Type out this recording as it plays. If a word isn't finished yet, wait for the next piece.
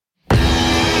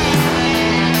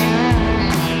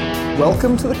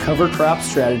Welcome to the Cover Crop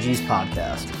Strategies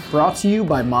podcast, brought to you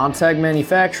by Montag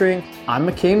Manufacturing. I'm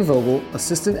McCain Vogel,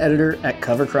 Assistant Editor at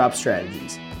Cover Crop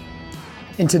Strategies.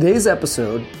 In today's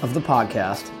episode of the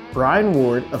podcast, Brian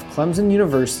Ward of Clemson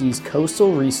University's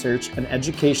Coastal Research and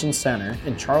Education Center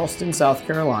in Charleston, South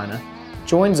Carolina,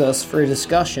 joins us for a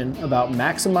discussion about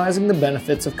maximizing the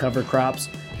benefits of cover crops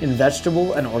in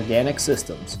vegetable and organic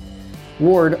systems.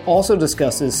 Ward also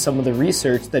discusses some of the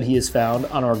research that he has found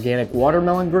on organic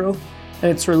watermelon growth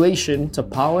and its relation to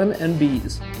pollen and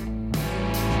bees.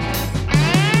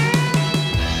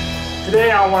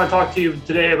 Today, I want to talk to you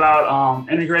today about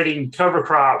integrating cover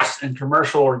crops in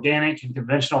commercial organic and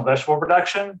conventional vegetable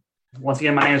production. Once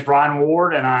again, my name is Brian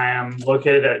Ward, and I am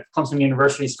located at Clemson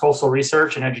University's Coastal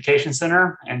Research and Education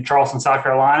Center in Charleston, South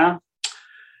Carolina.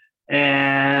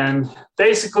 And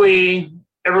basically,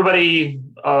 everybody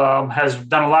has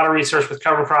done a lot of research with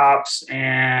cover crops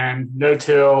and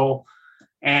no-till.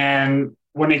 And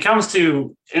when it comes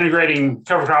to integrating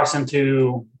cover crops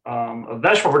into a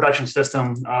vegetable production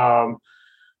system,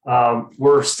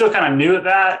 we're still kind of new at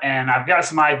that. And I've got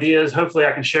some ideas. Hopefully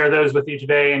I can share those with you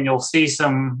today, and you'll see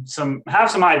some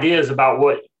ideas about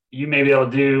what you may be able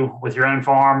to do with your own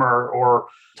farm or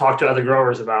talk to other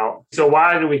growers about. So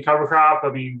why do we cover crop? I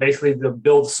mean, basically to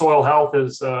build soil health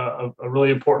is a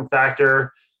really important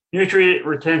factor. Nutrient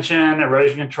retention,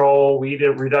 erosion control, weed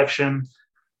reduction.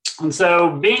 And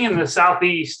so being in the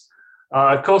Southeast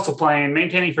coastal plain,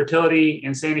 maintaining fertility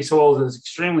in sandy soils is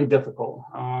extremely difficult.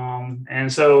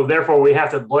 And so therefore we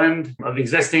have to blend of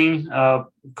existing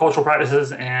cultural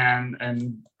practices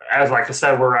and as like I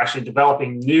said, we're actually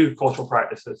developing new cultural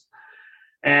practices.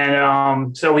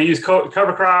 And so we use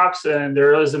cover crops, and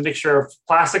there is a mixture of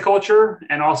plasticulture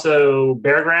and also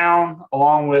bare ground,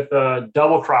 along with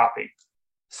double cropping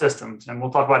systems. And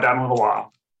we'll talk about that in a little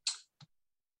while.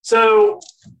 So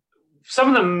some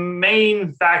of the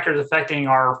main factors affecting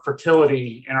our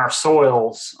fertility in our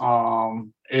soils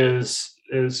is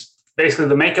basically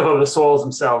the makeup of the soils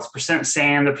themselves, percent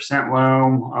sand, the percent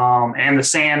loam, and the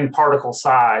sand particle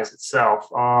size itself.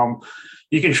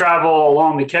 You can travel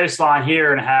along the coastline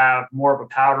here and have more of a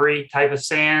powdery type of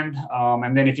sand.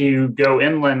 And then if you go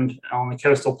inland on the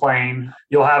coastal plain,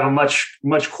 you'll have a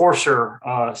much coarser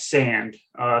sand.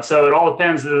 So it all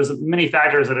depends. There's many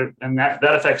factors that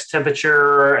affects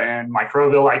temperature and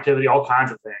microbial activity, all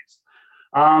kinds of things.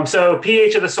 So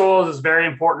pH of the soils is very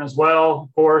important as well,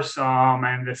 of course.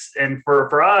 And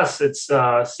for us, it's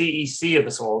CEC of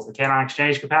the soils, the cation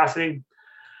exchange capacity,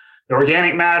 the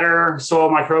organic matter, soil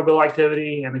microbial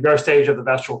activity, and the growth stage of the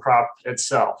vegetable crop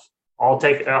itself. All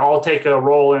take a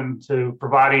role into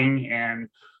providing and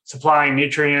supplying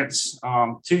nutrients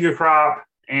to your crop,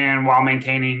 and while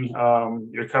maintaining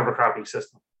your cover cropping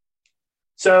system.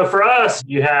 So for us,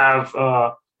 you have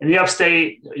in the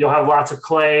upstate, you'll have lots of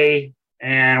clay.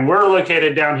 And we're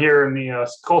located down here in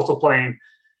the coastal plain,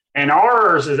 and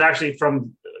ours is actually you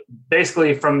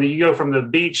go from the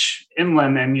beach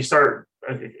inland, and you start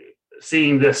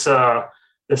seeing this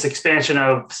expansion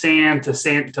of sand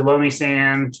to loamy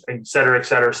sand, et cetera, et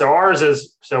cetera. So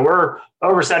we're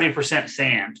over 70%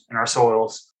 sand in our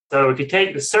soils. So if you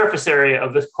take the surface area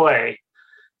of this clay,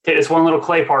 take this one little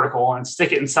clay particle and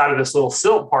stick it inside of this little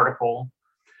silt particle,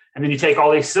 and then you take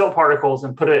all these silt particles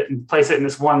and place it in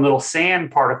this one little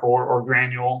sand particle or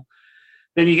granule,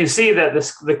 then you can see that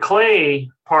the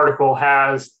clay particle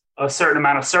has a certain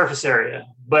amount of surface area.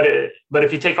 But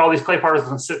if you take all these clay particles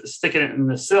and stick it in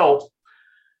the silt,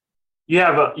 you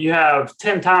have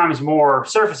 10 times more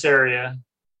surface area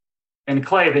in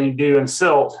clay than you do in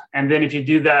silt. And then if you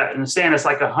do that in the sand, it's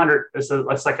like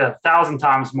 1,000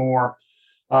 times more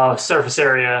surface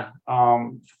area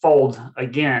fold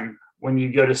again when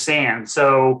you go to sand.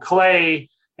 So clay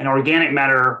and organic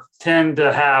matter tend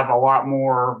to have a lot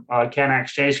more cation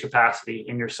exchange capacity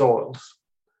in your soils.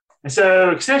 And so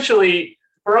essentially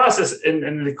for us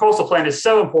in the coastal plain is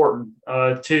so important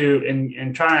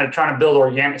in trying to build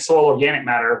organic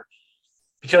matter,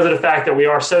 because of the fact that we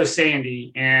are so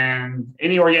sandy, and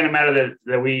any organic matter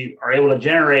that we are able to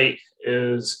generate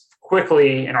is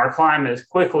quickly in our climate is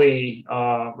quickly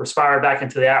respired back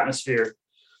into the atmosphere.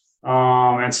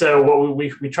 And so what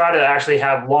we try to actually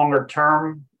have longer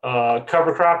term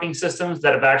cover cropping systems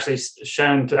that have actually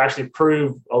shown to actually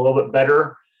prove a little bit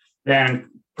better than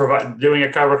doing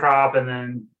a cover crop and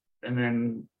then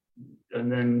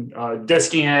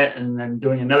disking it and then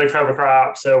doing another cover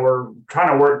crop. So we're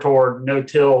trying to work toward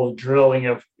no-till drilling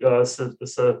of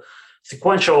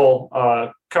sequential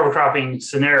cover cropping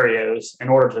scenarios in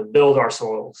order to build our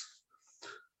soils.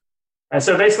 And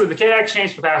so basically the K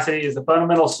exchange capacity is the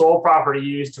fundamental soil property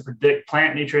used to predict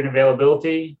plant nutrient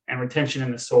availability and retention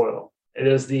in the soil. It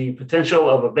is the potential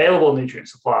of available nutrient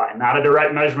supply, not a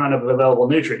direct measurement of available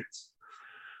nutrients.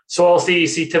 Soil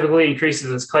CEC typically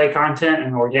increases its clay content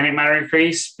and organic matter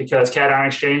increase because cation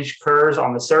exchange occurs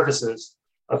on the surfaces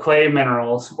of clay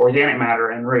minerals, organic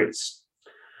matter, and roots.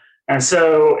 And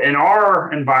so in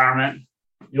our environment,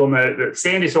 you'll note that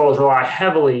sandy soils rely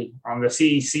heavily on the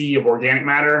CEC of organic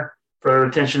matter for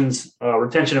retention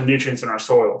of nutrients in our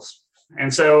soils.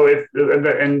 And so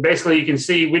basically you can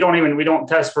see we don't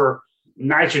test for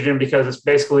nitrogen because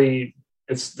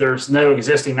there's no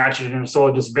existing nitrogen in the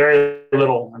soil, just very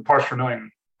little in parts per million.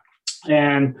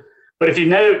 But if you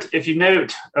note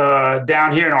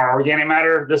down here in our organic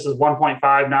matter, this is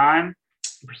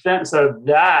 1.59%. So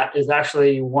that is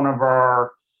actually one of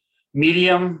our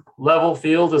medium level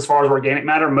fields as far as organic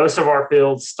matter. Most of our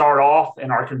fields start off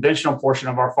in our conventional portion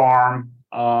of our farm.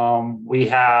 We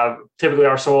have typically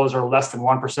our soils are less than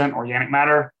 1% organic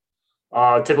matter,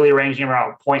 typically ranging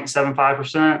around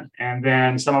 0.75%. And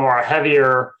then some of our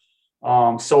heavier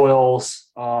soils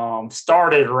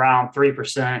started around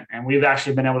 3%. And we've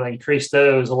actually been able to increase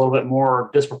those a little bit more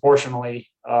disproportionately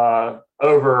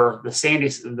over the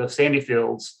sandy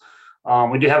fields.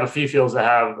 We do have a few fields that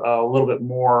have a little bit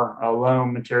more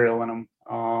loam material in them.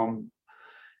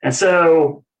 And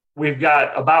so we've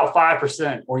got about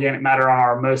 5% organic matter on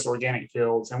our most organic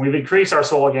fields. And we've increased our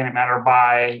soil organic matter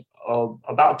by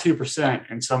about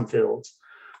 2% in some fields.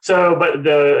 But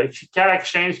the cation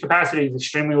exchange capacity is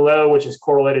extremely low, which is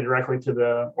correlated directly to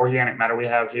the organic matter we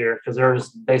have here because there's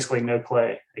basically no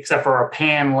clay except for a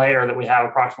pan layer that we have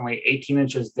approximately 18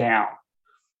 inches down.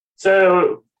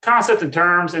 So concept and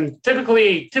terms, and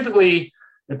typically in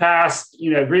the past,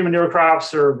 green manure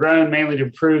crops are grown mainly to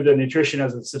improve the nutrition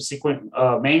of the subsequent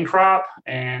main crop,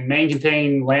 and main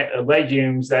contain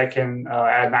legumes that can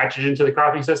add nitrogen to the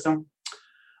cropping system.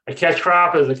 A catch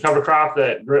crop is a cover crop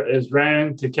that is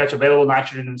grown to catch available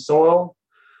nitrogen in soil.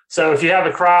 So if you have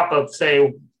a crop of,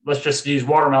 say, let's just use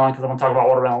watermelon because I'm going to talk about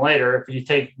watermelon later. If you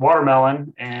take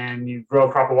watermelon and you grow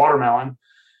a crop of watermelon,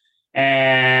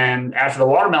 and after the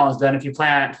watermelon is done, if you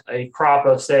plant a crop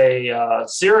of, say,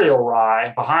 cereal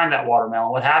rye behind that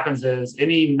watermelon, what happens is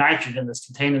any nitrogen that's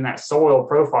contained in that soil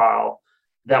profile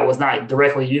that was not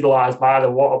directly utilized by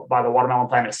the watermelon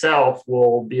plant itself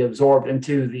will be absorbed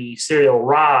into the cereal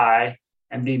rye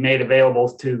and be made available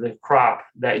to the crop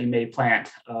that you may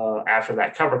plant after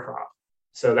that cover crop.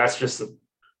 So that's just a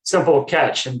simple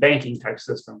catch and banking type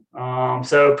system.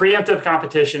 So preemptive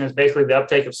competition is basically the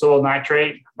uptake of soil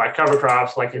nitrate by cover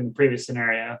crops, like in the previous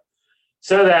scenario,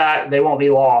 so that they won't be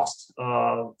lost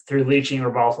through leaching or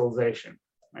volatilization,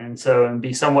 and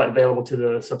be somewhat available to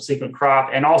the subsequent crop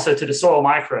and also to the soil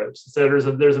microbes. So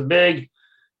there's a big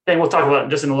thing we'll talk about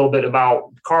just in a little bit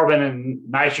about carbon and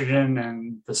nitrogen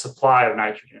and the supply of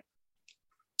nitrogen.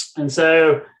 And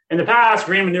so in the past,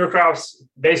 green manure crops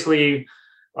basically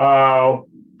were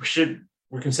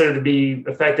considered to be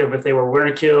effective if they were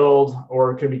winter killed,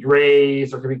 or could be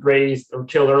grazed, or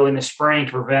killed early in the spring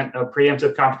to prevent a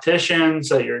preemptive competition.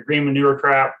 So your green manure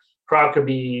crop could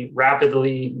be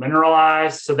rapidly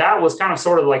mineralized. So that was kind of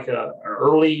sort of like an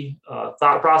early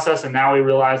thought process. And now we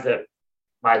realize that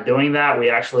by doing that, we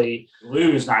actually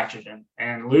lose nitrogen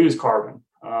and lose carbon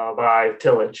by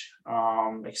tillage,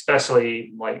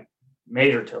 especially like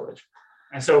major tillage.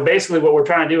 And so basically what we're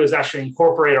trying to do is actually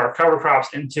incorporate our cover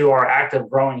crops into our active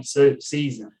growing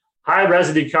season. High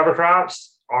residue cover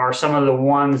crops are some of the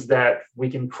ones that we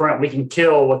can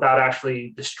kill without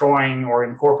actually destroying or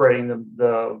incorporating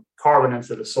the carbon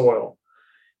into the soil.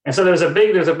 And so there's a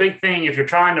big thing if you're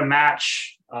trying to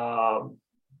match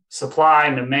supply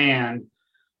and demand,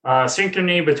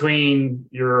 synchrony between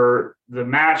the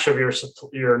match of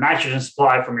your nitrogen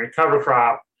supply from your cover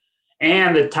crop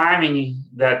and the timing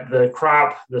that the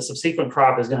subsequent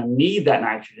crop is going to need that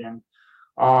nitrogen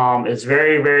is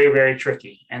very, very, very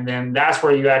tricky. And then that's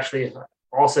where you actually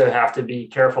also have to be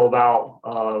careful about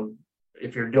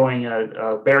if you're doing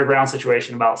a bare ground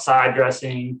situation about side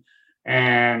dressing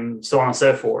and so on and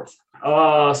so forth.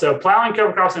 So plowing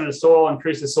cover crops into the soil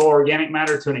increases soil organic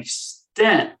matter to an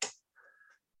extent.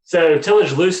 So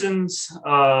tillage loosens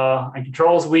and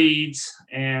controls weeds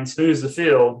and smooths the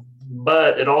field,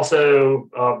 but it also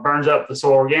burns up the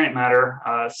soil organic matter,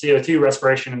 CO2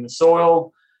 respiration in the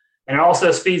soil, and it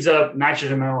also speeds up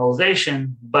nitrogen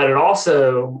mineralization, but it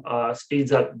also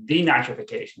speeds up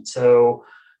denitrification. So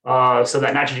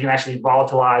that nitrogen can actually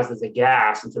volatilize as a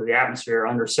gas into the atmosphere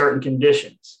under certain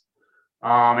conditions.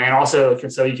 And also,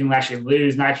 so you can actually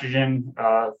lose nitrogen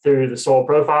through the soil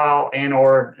profile and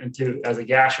or as a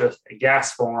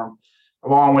gas form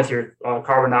along with your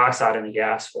carbon dioxide in the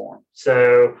gas form.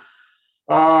 So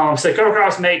cover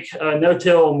crops make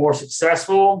no-till more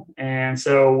successful, and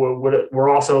so we're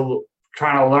also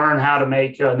trying to learn how to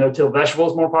make no-till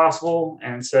vegetables more possible.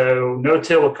 And so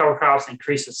no-till with cover crops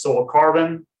increases soil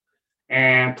carbon,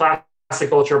 and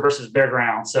plasticulture versus bare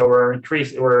ground. So we're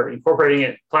incorporating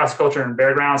it plasticulture and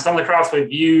bare ground. Some of the crops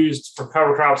we've used for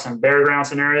cover crops and bare ground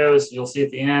scenarios, you'll see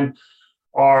at the end,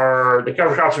 are the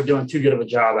cover crops are doing too good of a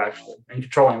job actually in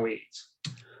controlling weeds.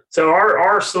 So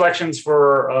our selections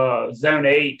for zone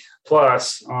 8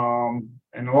 plus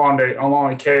and along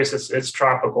the coast, it's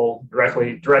tropical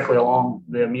directly along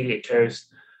the immediate coast.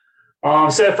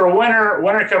 So for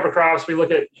winter cover crops, we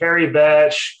look at hairy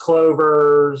vetch,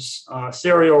 clovers,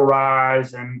 cereal rye,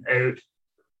 and oat.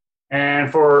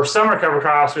 And for summer cover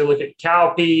crops, we look at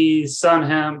cowpeas, sun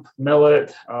hemp,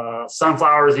 millet,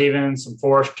 sunflowers, even some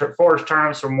forest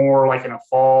turnips are more like in a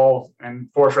fall,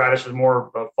 and forest radish is more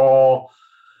of a fall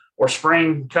or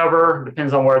spring cover.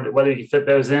 Depends on whether you can fit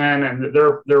those in, and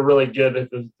they're really good at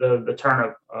the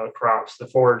turnip crops, the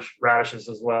forage radishes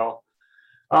as well.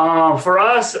 For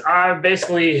us, I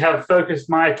basically have focused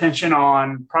my attention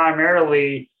on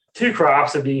primarily 2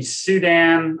 crops. It'd be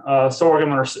Sudan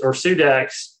sorghum or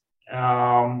Sudex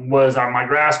was my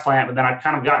grass plant, but then I've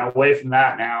kind of gotten away from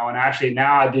that now. And actually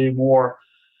now I do more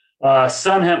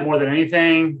sun hemp more than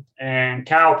anything, and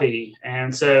cowpea.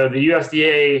 And so the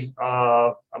USDA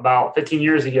about 15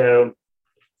 years ago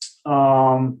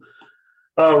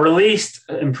released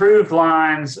improved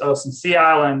lines of some Sea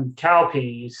Island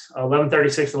cowpeas,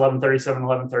 1136, 1137,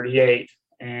 1138.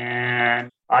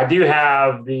 And I do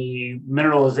have the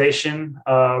mineralization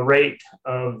rate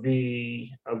of the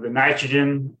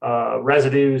nitrogen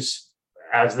residues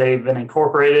as they've been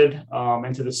incorporated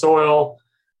into the soil,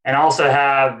 and also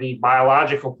have the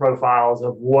biological profiles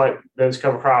of what those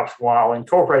cover crops, while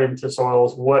incorporated into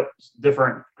soils, what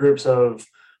different groups of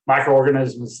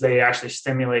microorganisms they actually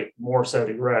stimulate more so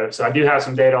to grow. So I do have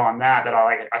some data on that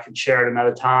I can share at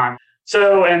another time.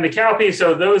 So, and the cowpea,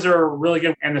 so those are really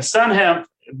good. And the sun hemp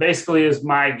basically is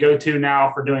my go-to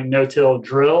now for doing no-till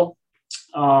drill.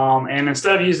 And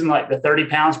instead of using like the 30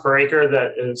 pounds per acre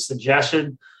that is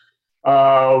suggested,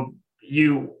 when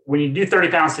you do 30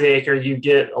 pounds to the acre, you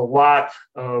get a lot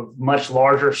of much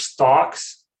larger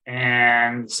stalks.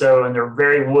 And they're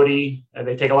very woody.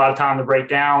 They take a lot of time to break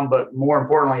down, but more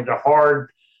importantly, they're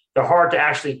hard to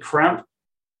actually crimp.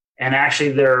 And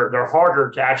actually they're harder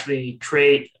to actually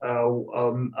create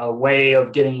a way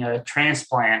of getting a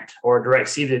transplant or a direct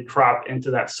seeded crop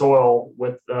into that soil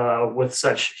with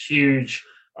such huge,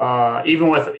 even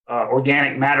with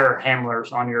organic matter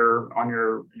handlers on your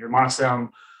monostem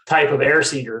type of air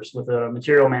seeders with the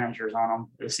material managers on them.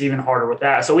 It's even harder with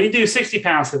that. So we do 60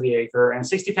 pounds to the acre, and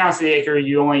 60 pounds to the acre,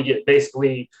 you only get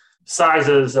basically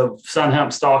sizes of sun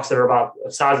hemp stalks that are about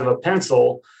the size of a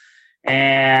pencil.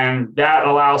 And that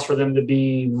allows for them to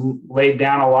be laid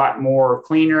down a lot more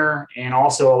cleaner, and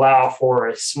also allow for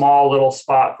a small little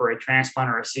spot for a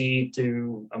transplant or a seed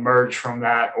to emerge from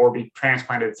that or be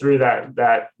transplanted through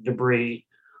that debris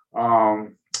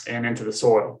and into the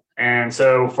soil. And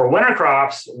so for winter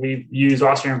crops, we've used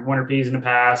Austrian winter peas in the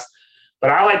past, but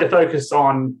I like to focus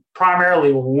on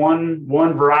primarily one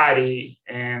variety.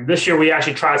 And this year we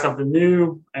actually tried something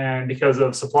new, and because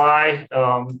of supply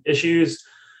issues,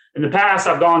 in the past,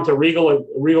 I've gone to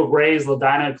Regal Graze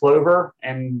Ladino clover,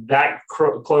 and that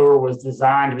clover was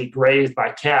designed to be grazed by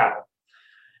cattle.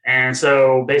 And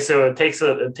so basically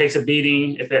it takes a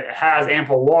beating. If it has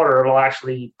ample water, it'll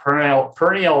actually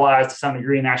perennialize to some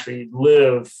degree and actually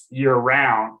live year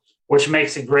round, which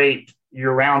makes a great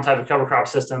year round type of cover crop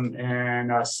system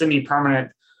and a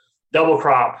semi-permanent double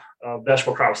crop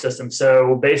vegetable crop system.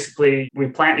 So basically we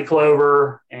plant the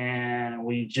clover, and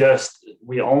we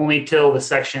only till the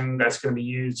section that's going to be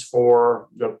used for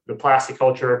the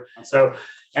plasticulture. So,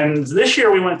 and this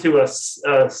year we went to a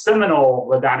Seminole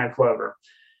Ladino clover,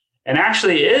 and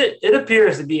actually it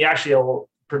appears to be actually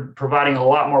providing a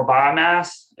lot more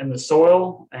biomass in the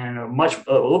soil and a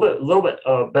little bit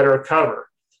better cover.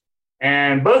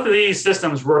 And both of these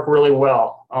systems work really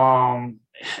well,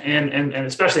 and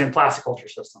especially in plasticulture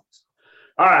systems.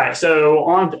 All right, so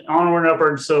onward and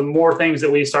upward. So more things that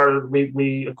we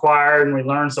acquired and we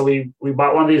learned. So we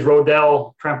bought one of these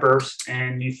Rodell crimpers,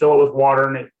 and you fill it with water,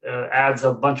 and it adds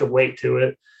a bunch of weight to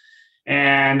it,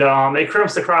 and it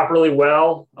crimps the crop really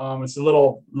well. It's a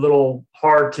little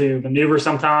hard to maneuver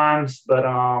sometimes, but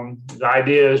the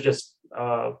idea is just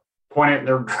point it in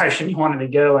the direction you want it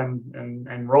to go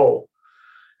and roll.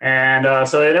 And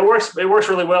so it works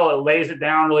really well. It lays it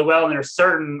down really well. And there's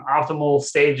certain optimal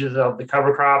stages of the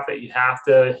cover crop that you have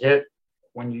to hit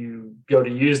when you go to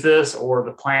use this, or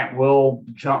the plant will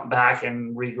jump back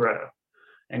and regrow.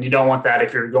 And you don't want that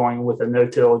if you're going with a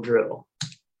no-till drill.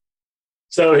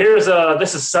 So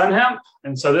this is sun hemp.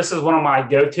 And so this is one of my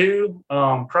go-to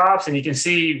crops. And you can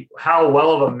see how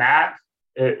well of a mat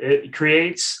it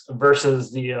creates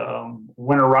versus the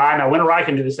winter rye. Now, winter rye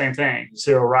can do the same thing.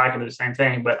 Cereal rye can do the same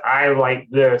thing. But I like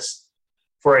this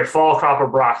for a fall crop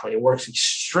of broccoli. It works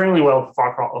extremely well with a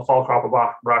fall crop of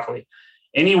broccoli.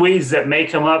 Any weeds that may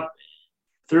come up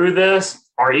through this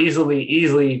are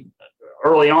easily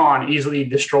early on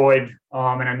destroyed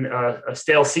in a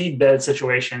stale seed bed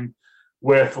situation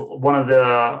with one of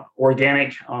the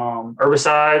organic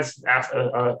herbicides,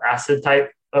 acid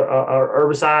type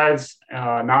herbicides,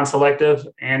 non-selective,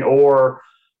 and or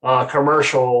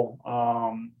commercial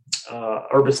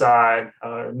herbicide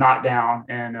knockdown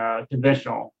in a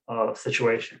conventional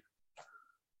situation.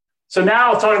 So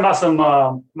now talking about some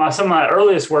of my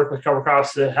earliest work with cover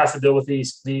crops that has to deal with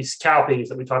these cowpeas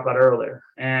that we talked about earlier,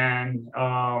 and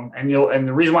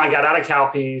the reason why I got out of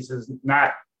cowpeas is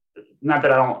not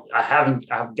that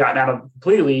I've gotten out of them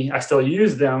completely. I still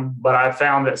use them, but I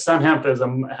found that sun hemp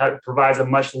provides a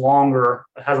longer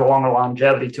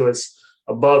longevity to its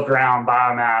above ground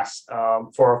biomass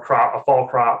for a fall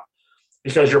crop,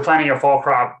 because you're planting your fall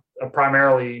crop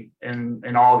primarily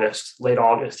in August, late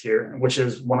August here, which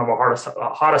is one of the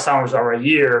hottest summers of our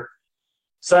year.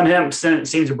 Sun hemp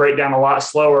seems to break down a lot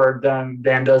slower than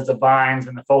does the vines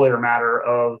and the foliar matter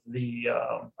of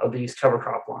these cover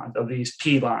crop lines, of these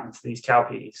pea lines, these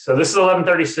cowpeas. So this is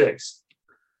 1136.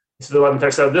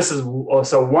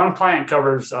 So one plant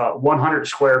covers 100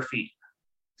 square feet.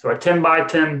 So a 10 by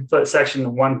 10 foot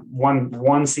section,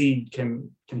 one seed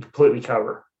can completely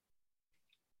cover.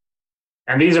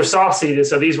 And these are soft seeded,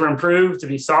 so these were improved to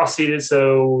be soft seeded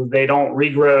so they don't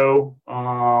regrow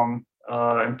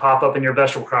and pop up in your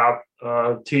vegetable crop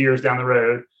 2 years down the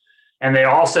road. And they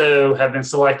also have been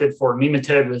selected for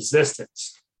nematode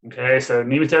resistance. Okay, so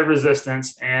nematode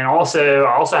resistance, and I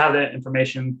also have that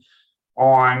information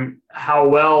on how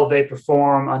well they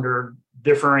perform under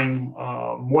differing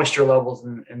moisture levels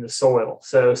in the soil.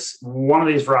 So one of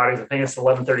these varieties, I think it's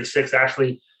 1136,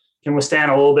 actually can withstand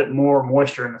a little bit more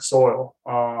moisture in the soil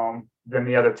than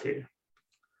the other two.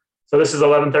 So this is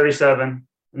 1137.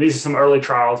 These are some early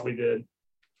trials we did.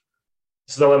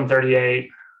 This is 1138.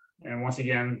 And once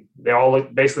again, they all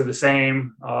look basically the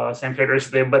same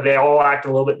characteristics, but they all act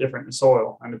a little bit different in the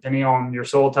soil. And depending on your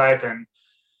soil type and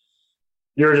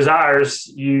your desires,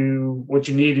 what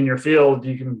you need in your field,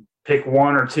 you can pick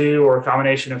one or two or a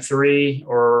combination of three,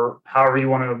 or however you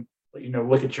want to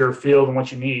look at your field and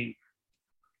what you need.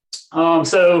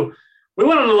 So we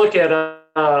wanted to look at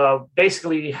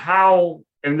basically how,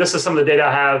 and this is some of the data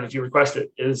I have if you request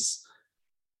it, is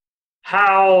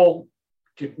how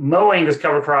mowing this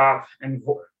cover crop and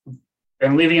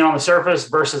leaving it on the surface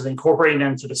versus incorporating it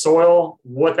into the soil,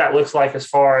 what that looks like as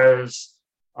far as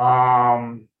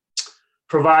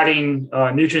providing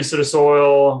nutrients to the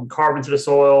soil and carbon to the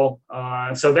soil.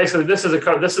 So basically, this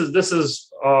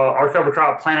is our cover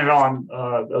crop planted on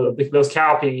those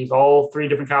cowpeas, all three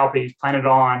different cowpeas planted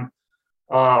on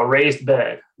a raised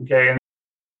bed. Okay,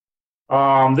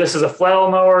 and this is a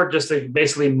flail mower just to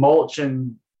basically mulch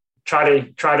and try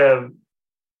to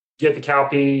get the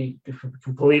cowpea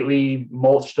completely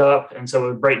mulched up, and so it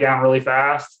would break down really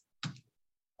fast.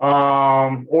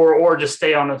 Or just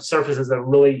stay on the surface as a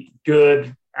really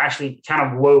good, actually kind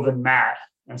of woven mat.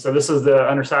 And so this is the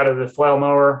underside of the flail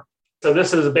mower. So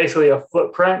this is basically a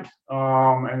footprint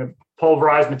and a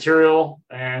pulverized material.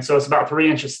 And so it's about 3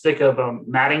 inches thick of a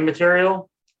matting material.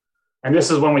 And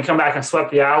this is when we come back and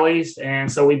swept the alleys.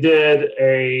 And so we did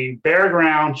a bare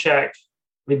ground check.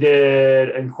 We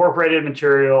did incorporated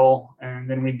material, and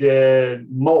then we did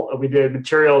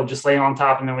material just laying on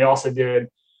top. And then we also did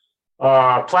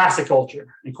plasticulture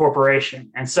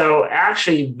incorporation. And so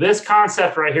actually this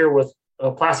concept right here with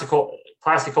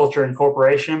plasticulture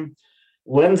incorporation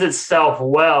lends itself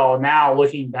well, now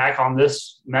looking back on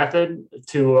this method,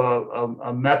 to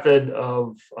a method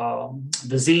of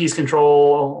disease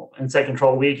control, insect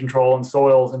control, weed control in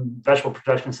soils and vegetable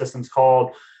protection systems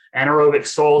called anaerobic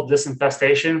soil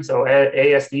disinfestation. So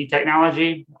ASD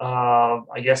technology.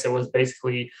 I guess it was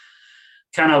basically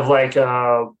kind of like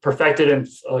perfected in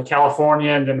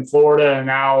California and then Florida, and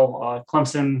now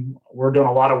Clemson. We're doing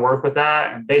a lot of work with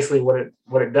that. And basically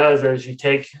what it does is you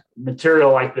take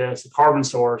material like this, a carbon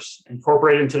source,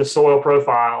 incorporate it into the soil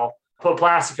profile, put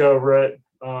plastic over it,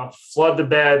 flood the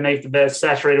bed, make the bed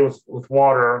saturated with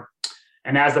water.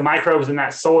 And as the microbes in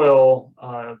that soil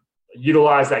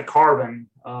utilize that carbon,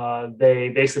 they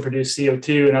basically produce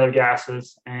CO2 and other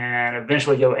gases and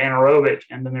eventually go anaerobic.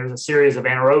 And then there's a series of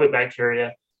anaerobic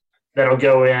bacteria that'll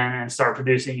go in and start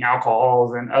producing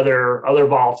alcohols and other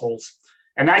volatiles.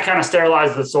 And that kind of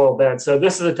sterilizes the soil bed. So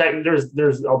this is a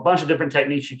there's a bunch of different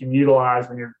techniques you can utilize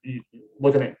when you're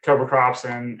looking at cover crops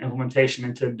and implementation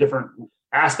into different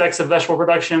aspects of vegetable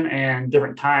production and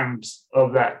different times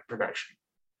of that production.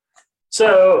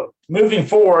 So moving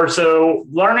forward, so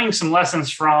learning some lessons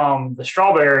from the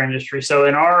strawberry industry. So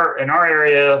in our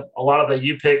area, a lot of the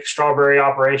U-pick strawberry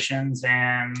operations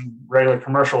and regular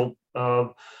commercial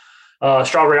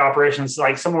strawberry operations,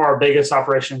 like some of our biggest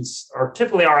operations are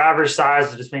typically our average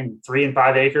size is between 3 and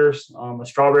 5 acres of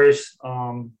strawberries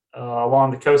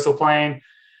along the coastal plain.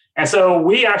 And so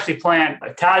we actually plant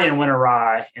Italian winter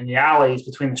rye in the alleys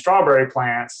between the strawberry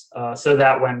plants so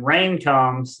that when rain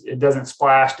comes, it doesn't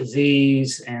splash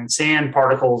disease and sand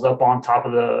particles up on top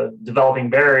of the developing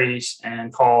berries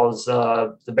and cause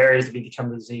the berries to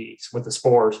become diseased with the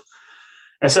spores.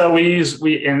 And so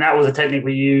and that was a technique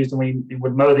we used, and we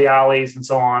would mow the alleys and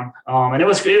so on. And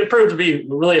it proved to be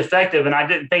really effective. And I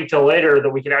didn't think till later that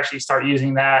we could actually start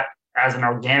using that as an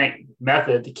organic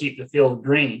method to keep the field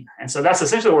green. And so that's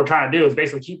essentially what we're trying to do, is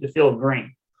basically keep the field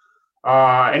green.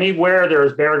 Anywhere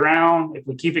there's bare ground, if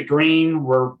we keep it green,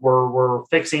 we're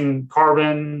fixing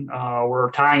carbon,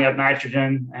 we're tying up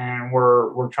nitrogen, and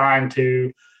we're trying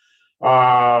to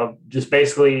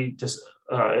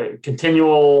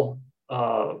continual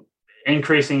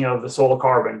increasing of the soil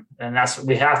carbon. And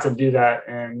we have to do that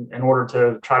in order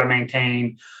to try to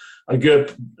maintain a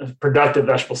good productive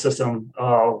vegetable system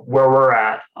where we're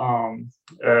at.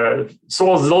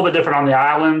 Soil is a little bit different on the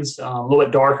islands, a little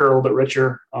bit darker, a little bit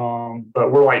richer,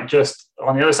 but we're like just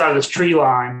on the other side of this tree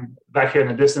line back here in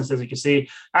the distance, as you can see.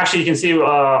 Actually, you can see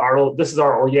this is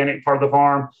our organic part of the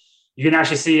farm. You can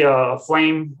actually see a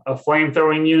flame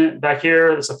throwing unit back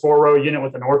here. It's a 4-row unit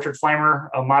with an orchard flamer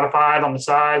modified on the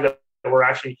side that we're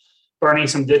actually burning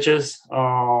some ditches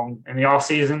in the off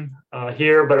season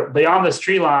here. But beyond this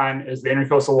tree line is the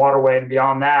Intercoastal Waterway, and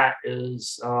beyond that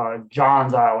is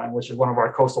Johns Island, which is one of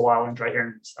our coastal islands right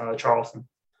here in Charleston.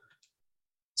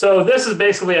 So this is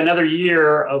basically another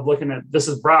year of looking at, this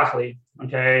is broccoli,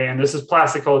 okay, and this is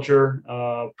plasticulture,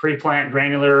 pre-plant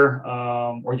granular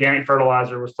organic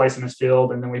fertilizer was placed in this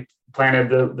field, and then we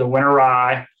planted the winter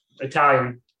rye,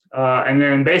 Italian. And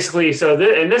then basically,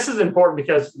 this is important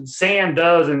because sand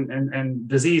does and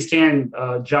disease can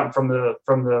jump from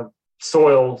the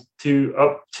soil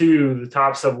up to the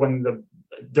tops of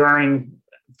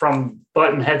from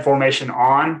button head formation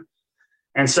on.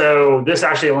 And so this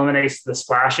actually eliminates the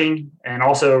splashing and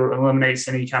also eliminates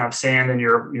any kind of sand in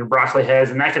your broccoli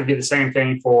heads. And that can be the same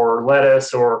thing for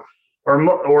lettuce or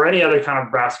any other kind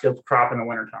of brassica crop in the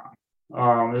wintertime.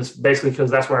 It's basically because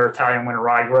that's where Italian winter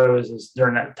rye grows, is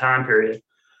during that time period.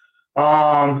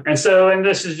 And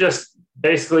this is just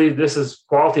basically, this is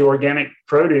quality organic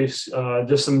produce,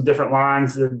 just some different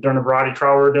lines during the variety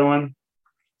trial we're doing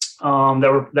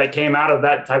that came out of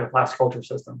that type of plasticulture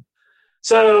system.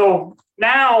 So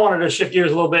now I wanted to shift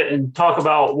gears a little bit and talk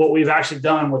about what we've actually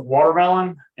done with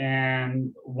watermelon.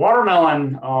 And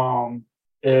watermelon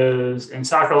is in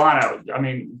South Carolina. I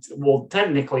mean, well,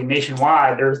 technically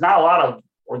nationwide, there's not a lot of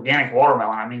organic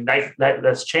watermelon. I mean,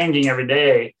 that's changing every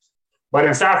day. But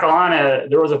in South Carolina,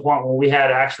 there was a point where we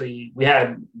had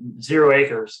 0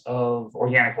 acres of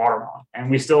organic watermelon, and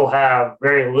we still have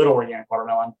very little organic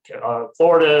watermelon.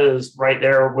 Florida is right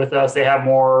there with us. They have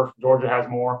more. Georgia has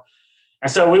more.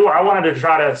 And so I wanted to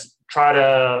try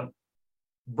to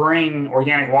bring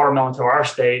organic watermelon to our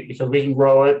state because we can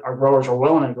grow it. Our growers are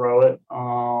willing to grow it.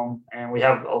 And we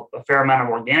have a fair amount of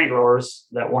organic growers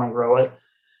that want to grow it.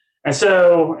 And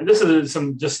so this is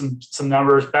some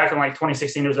numbers. Back in like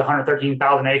 2016, there was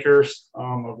 113,000 acres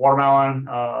of watermelon,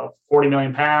 40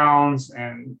 million pounds,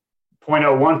 and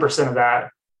 0.01% of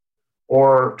that,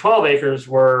 or 12 acres,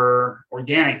 were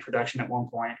organic production at one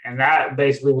point. And that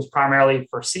basically was primarily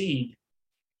for seed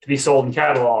to be sold in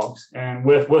catalogs, and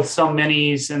with some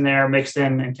minis in there mixed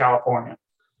in California.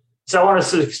 So I wanted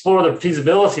to explore the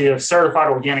feasibility of certified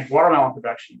organic watermelon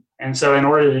production. And so in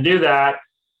order to do that,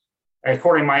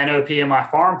 according to my NOP and my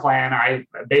farm plan, I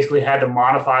basically had to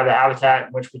modify the habitat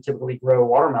in which we typically grow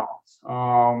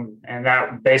watermelons. And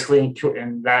that basically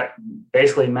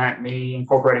meant me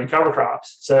incorporating cover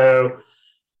crops. So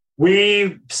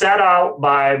we set out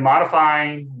by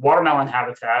modifying watermelon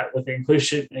habitat with the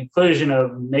inclusion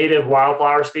of native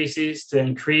wildflower species to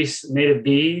increase native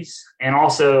bees and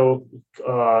also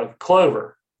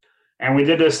clover. And we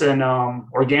did this in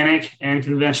organic and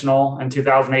conventional in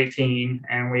 2018.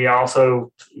 And we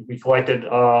collected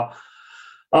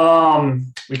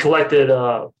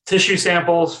tissue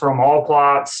samples from all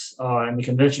plots in the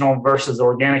conventional versus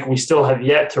organic. We still have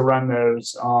yet to run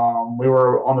those. We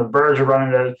were on the verge of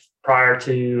running those prior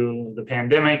to the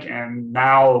pandemic, and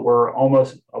now we're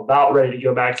almost about ready to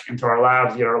go back into our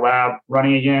labs, get our lab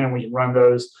running again, and we can run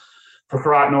those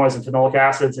prochloronoids and phenolic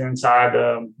acids inside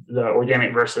the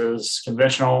organic versus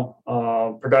conventional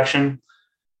production,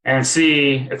 and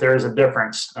see if there is a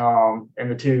difference in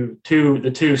the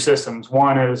two systems.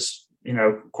 One is,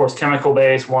 of course, chemical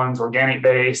based. One's organic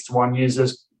based. One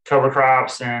uses cover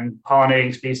crops and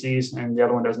pollinating species, and the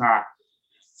other one does not.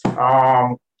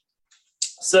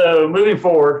 So moving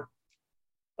forward,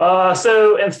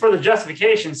 and for the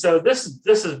justification, so this is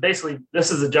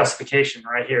the justification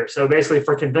right here. So basically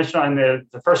for conventional in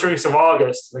the first 3 weeks of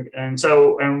August, and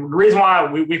the reason why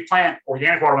we plant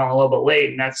organic watermelon a little bit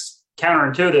late, and that's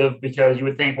counterintuitive because you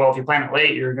would think, well, if you plant it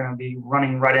late, you're going to be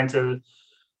running right into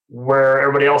where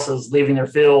everybody else is leaving their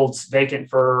fields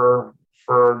vacant for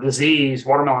disease,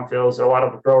 watermelon fields. So a lot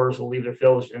of growers will leave their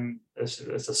fields, and it's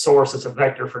a source, it's a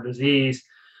vector for disease.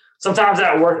 Sometimes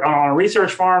that work on a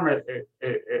research farm,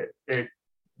 it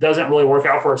doesn't really work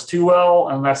out for us too well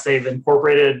unless they've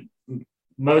incorporated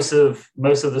most of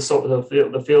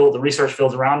the research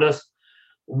fields around us.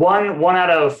 One out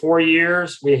of 4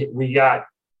 years, we got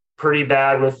pretty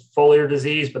bad with foliar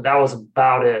disease, but that was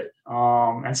about it.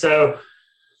 And so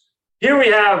here we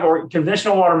have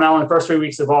conventional watermelon first 3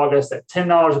 weeks of August at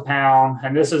 $10 a pound,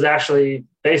 and this is actually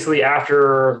basically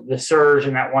after the surge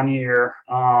in that 1 year.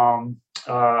 And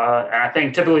I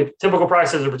think typical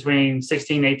prices are between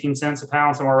 16 18 cents a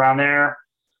pound, somewhere around there.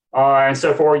 And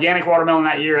so for organic watermelon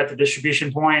that year at the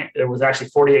distribution point, it was actually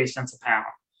 48 cents a pound.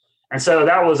 And so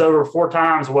that was over 4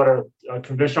 times what a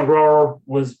conventional grower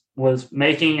was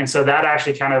making. And so that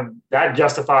actually that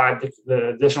justified the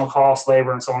additional cost,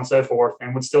 labor, and so on and so forth,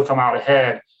 and would still come out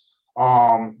ahead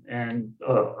and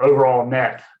overall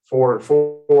net for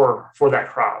that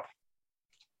crop.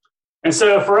 And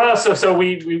so for us, so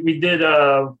we did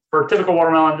for typical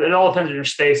watermelon, it all depends on your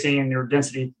spacing and your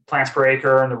density plants per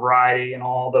acre and the variety and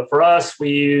all. But for us, we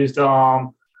used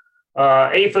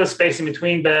 8-foot spacing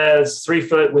between beds,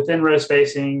 3-foot within row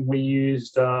spacing. We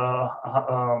used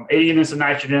 80 units of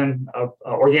nitrogen,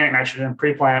 organic nitrogen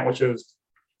pre-plant, which is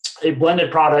a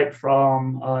blended product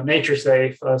from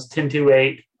NatureSafe,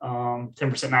 10-2-8,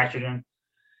 10% nitrogen.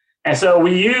 And so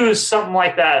we used something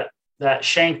like that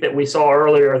shank that we saw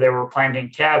earlier. They were planting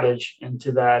cabbage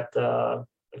into that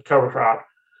cover crop.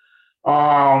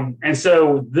 And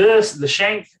so the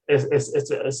shank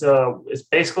it's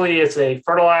basically a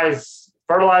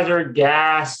fertilizer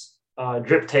gas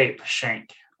drip tape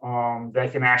shank that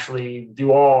can actually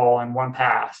do all in one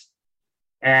pass.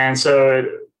 And so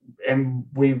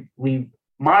we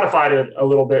modified it a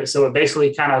little bit, so it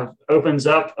basically kind of opens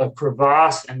up a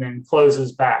crevasse and then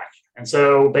closes back. And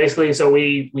so basically,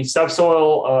 we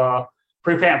subsoil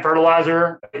pre-plant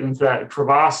fertilizer into that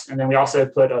crevasse, and then we also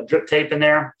put a drip tape in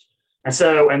there. And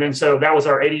so that was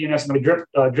our 80 units, and we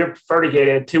drip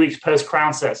fertigated 2 weeks post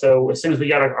crown set. So as soon as we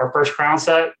got our first crown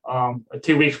set,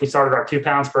 2 weeks, we started our 2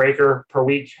 pounds per acre per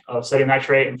week of sodium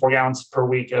nitrate and 4 gallons per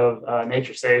week of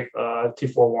NatureSafe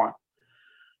 241.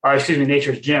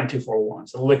 Nature's Gem 241.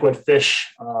 It's a liquid fish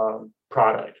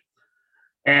product.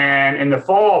 And in the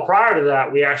fall prior to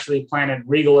that, we actually planted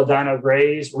Regal Ladino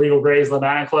Grays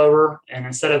Ladino clover. And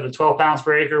instead of the 12 pounds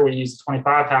per acre, we used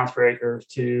 25 pounds per acre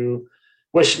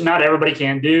which not everybody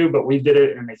can do, but we did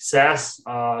it in excess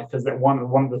because that one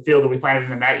of the field that we planted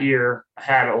in that year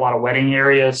had a lot of wetting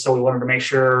areas. So we wanted to make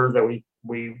sure that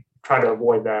we try to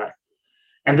avoid that.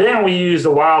 And then we used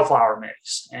a wildflower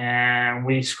mix, and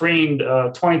we screened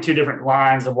 22 different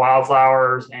lines of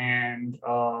wildflowers. And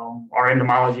our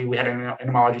entomology, we had an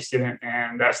entomology student,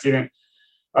 and that student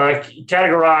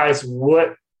categorized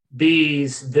what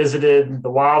bees visited the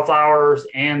wildflowers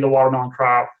and the watermelon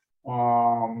crop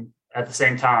at the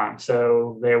same time.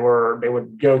 So they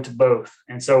would go to both.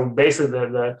 And so basically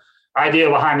the idea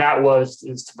behind that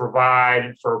is to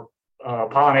provide for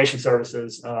pollination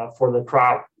services for the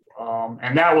crop.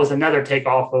 And that was another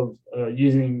takeoff of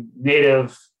using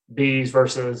native bees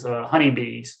versus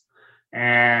honeybees.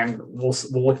 And we'll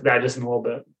look at that just in a little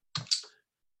bit.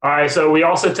 All right, so we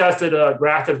also tested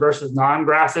grafted versus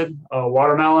non-grafted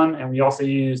watermelon, and we also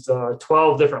used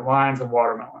 12 different lines of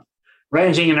watermelon,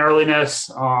 ranging in earliness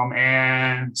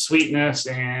and sweetness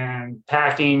and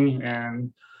packing,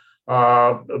 and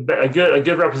a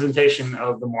good representation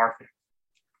of the market.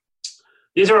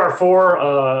 these are our four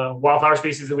wildflower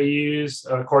species that we use: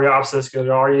 Coreopsis,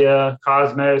 Gaillardia,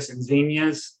 Cosmos, and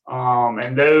Zinnias.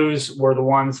 And those were the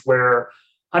ones where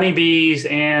honeybees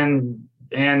and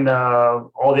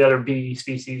all the other bee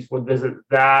species would visit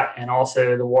that, and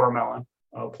also the watermelon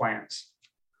plants.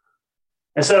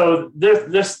 And so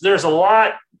there's a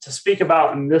lot to speak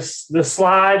about in this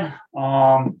slide.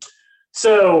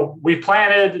 So we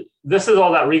planted, this is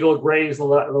all that Regal Graves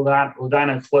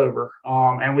Ladina clover.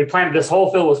 And we planted, this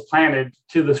whole field was planted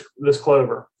to this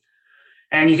clover.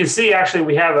 And you can see actually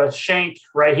we have a shank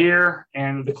right here,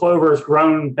 and the clover has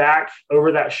grown back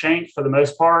over that shank for the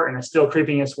most part, and it's still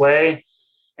creeping its way.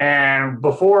 And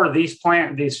before these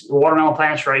watermelon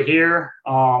plants right here,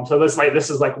 so this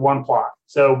is like one plot.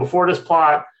 So before this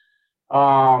plot,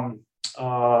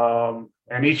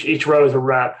 and each row is a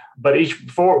rep, but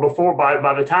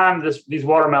by the time these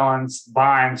watermelons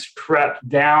vines crept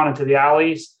down into the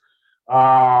alleys,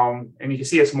 and you can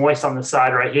see it's moist on the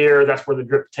side right here. That's where the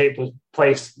drip tape was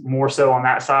placed more so on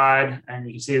that side, and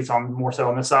you can see it's on more so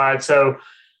on this side. So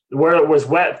where it was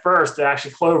wet first,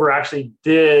 clover actually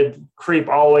did creep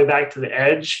all the way back to the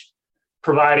edge,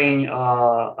 providing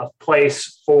a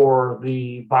place for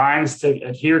the vines to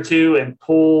adhere to and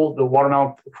pull the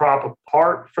watermelon crop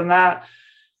apart from that.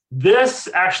 This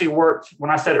actually worked,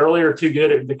 when I said earlier too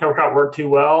good, the cover crop worked too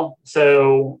well.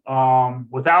 So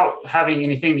without having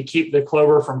anything to keep the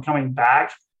clover from coming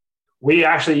back,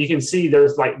 you can see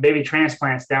there's like baby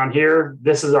transplants down here.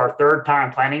 This is our third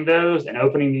time planting those and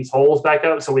opening these holes back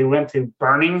up. So we went to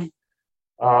burning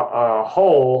a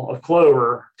hole of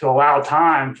clover to allow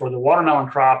time for the watermelon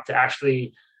crop to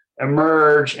actually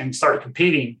emerge and start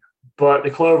competing. But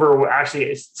the clover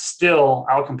actually still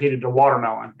outcompeted the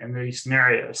watermelon in these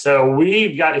scenarios. So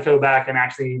we've got to go back and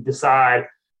actually decide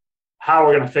how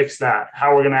we're going to fix that,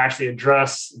 how we're going to actually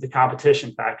address the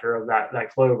competition factor of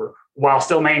that clover while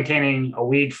still maintaining a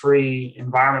weed-free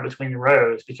environment between the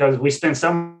rows, because we spend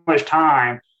so much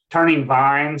time turning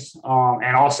vines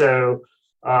and also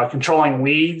controlling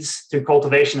weeds through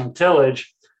cultivation and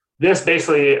tillage. This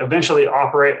basically eventually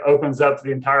opens up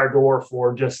the entire door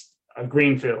for just a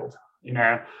green field,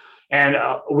 And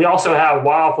we also have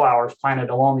wildflowers planted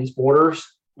along these borders,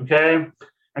 okay?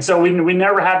 And so we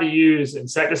never had to use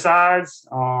insecticides,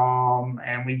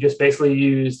 and we just basically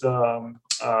used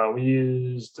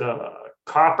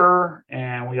copper,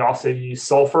 and we also used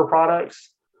sulfur products.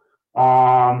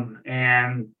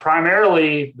 And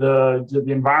primarily the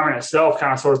environment itself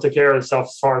kind of sort of took care of itself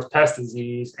as far as pest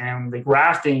disease, and the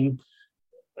grafting,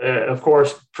 of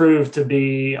course, proved to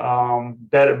be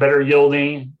better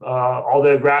yielding,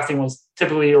 although grafting was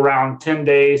typically around 10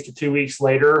 days to 2 weeks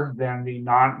later than the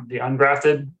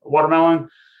ungrafted watermelon.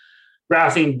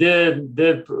 Grafting did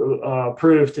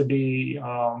prove to be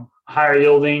higher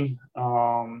yielding,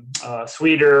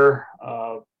 sweeter,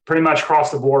 pretty much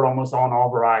across the board, almost on all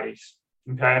varieties.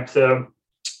 Okay, so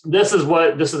this is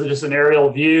just an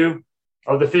aerial view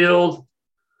of the field,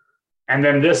 and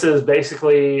then this is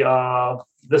basically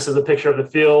this is a picture of the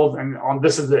field, and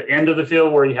this is the end of the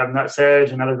field where you have nut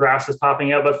sedge and other grasses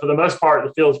popping up. But for the most part,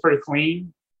 the field is pretty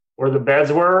clean where the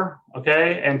beds were.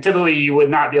 Okay, and typically you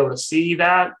would not be able to see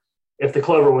that if the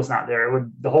clover was not there.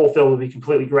 The whole field would be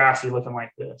completely grassy, looking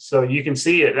like this. So you can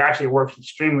see it actually works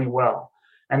extremely well.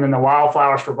 And then the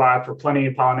wildflowers provide for plenty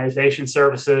of pollination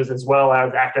services, as well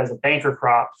as act as a banker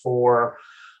crop for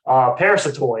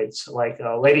parasitoids like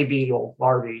lady beetle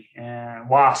larvae and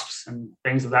wasps and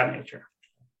things of that nature.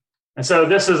 And so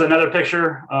this is another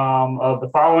picture of the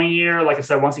following year. Like I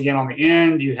said, once again, on the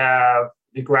end, you have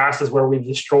the grasses where we've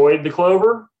destroyed the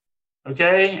clover,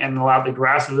 okay, and allowed the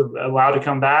grasses to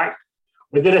come back.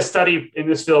 We did a study in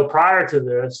this field prior to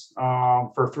this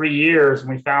for 3 years, and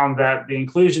we found that the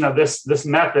inclusion of this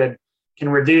method can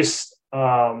reduce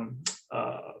yellow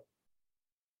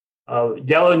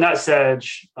nut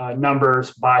sedge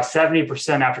numbers by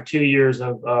 70% after 2 years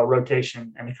of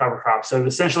rotation in the cover crop. So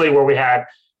essentially, where we had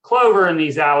clover in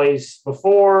these alleys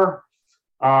before,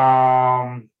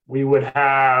 we would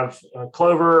have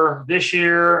clover this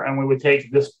year, and we would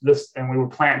take this and we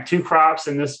would plant 2 crops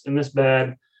in this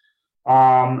bed.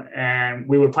 And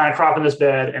we would plant a crop in this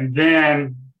bed and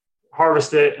then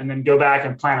harvest it, and then go back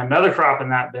and plant another crop in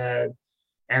that bed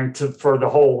for the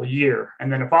whole year.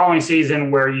 And then the following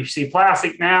season, where you see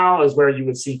plastic now, is where you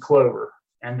would see clover.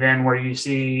 And then where you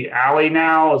see alley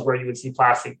now is where you would see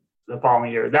plastic the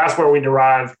following year. That's where we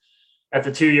derive at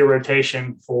the 2-year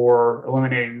rotation for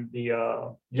eliminating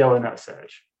the yellow nut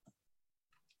sedge.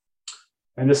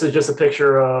 And this is just a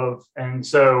picture of, and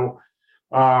so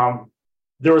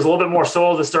there was a little bit more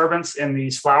soil disturbance in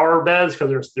these flower beds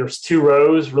because there's two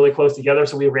rows really close together.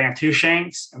 So we ran two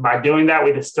shanks. And by doing that,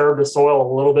 we disturbed the soil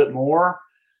a little bit more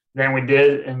than we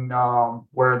did in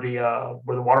where the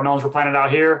watermelons were planted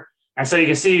out here. And so you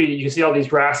can see all these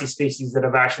grassy species that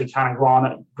have actually kind of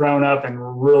grown up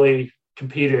and really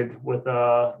competed with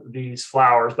these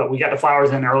flowers. But we got the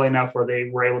flowers in early enough where they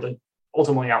were able to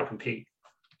ultimately outcompete.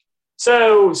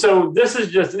 So this is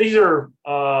just, these are,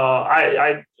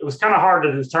 it was kind of hard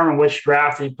to determine which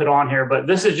draft he put on here, but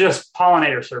this is just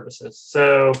pollinator services.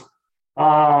 So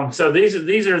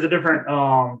these are the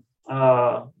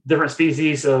different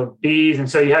species of bees. And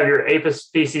so you have your apis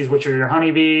species, which are your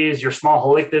honeybees. Your small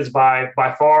halictids by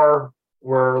far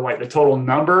were like the total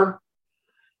number.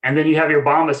 And then you have your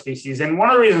Bombus species. And one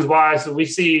of the reasons why, so we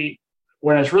see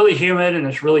when it's really humid and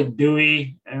it's really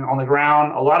dewy and on the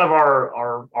ground, a lot of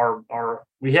our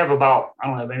we have about, I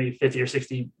don't know, maybe 50 or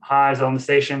 60 hives on the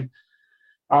station.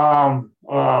 But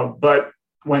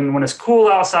when it's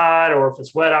cool outside or if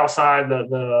it's wet outside,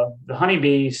 the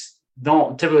honeybees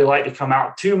don't typically like to come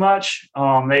out too much.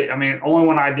 Only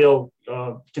when ideal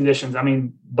conditions.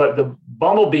 But the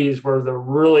bumblebees were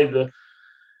the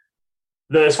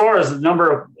as far as the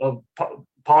number of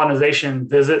pollination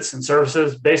visits and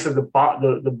services, basically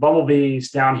the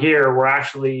bumblebees down here were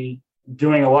actually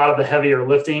doing a lot of the heavier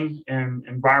lifting in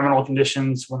environmental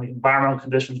conditions when the environmental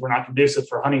conditions were not conducive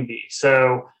for honeybees.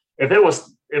 So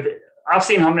I've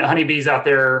seen honeybees out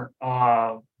there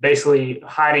basically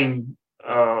hiding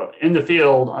in the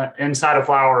field inside of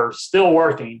flowers, still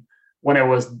working when it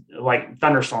was like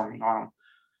thunderstorming on them,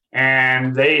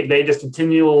 and they just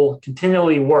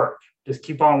continually work. Just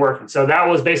keep on working. So that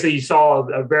was basically, you saw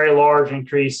a very large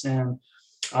increase in,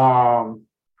 and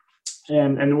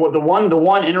what the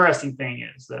one interesting thing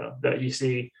is though that you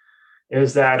see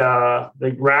is that the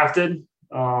grafted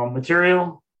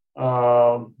material,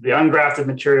 the ungrafted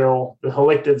material, the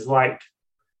halictids liked,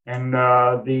 and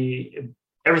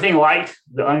everything liked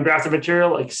the ungrafted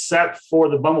material except for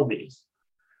the bumblebees.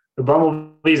 The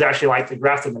bumblebees actually liked the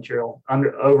grafted material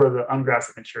over the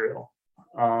ungrafted material.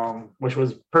 Which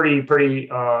was pretty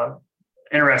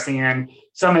interesting. And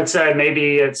some had said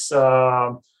maybe it's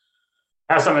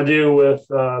has something to do with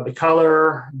the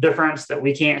color difference that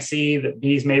we can't see, that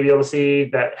bees may be able to see,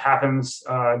 that happens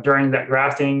during that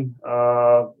grafting.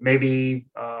 Maybe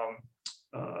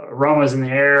aromas in the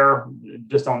air,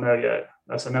 just don't know yet.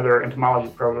 That's another entomology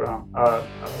program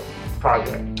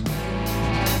project.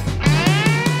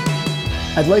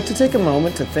 I'd like to take a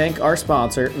moment to thank our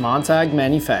sponsor, Montag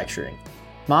Manufacturing.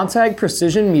 Montag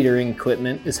precision metering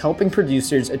equipment is helping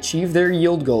producers achieve their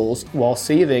yield goals while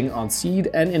saving on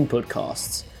seed and input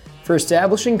costs. For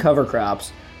establishing cover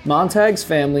crops, Montag's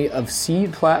family of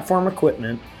seed platform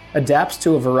equipment adapts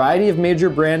to a variety of major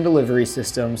brand delivery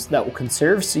systems that will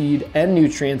conserve seed and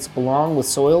nutrients along with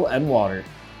soil and water.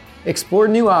 Explore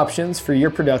new options for your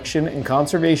production and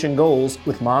conservation goals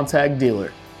with Montag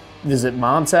Dealer. Visit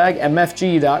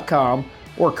montagmfg.com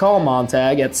or call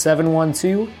Montag at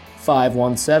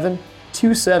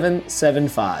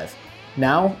 712-517-2775.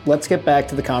 Now, let's get back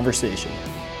to the conversation.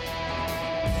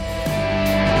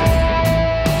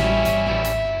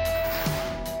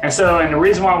 And the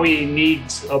reason why we need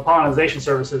pollination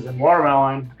services in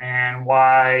watermelon, and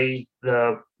why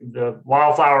the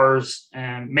wildflowers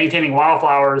and maintaining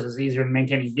wildflowers is easier than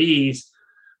maintaining bees,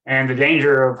 and the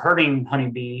danger of hurting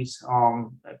honeybees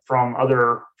from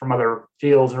other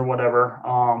fields or whatever,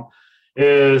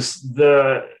 this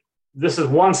is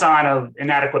one sign of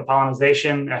inadequate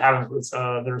pollination. It happens.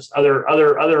 There's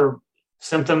other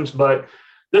symptoms, but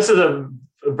this is a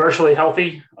virtually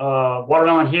healthy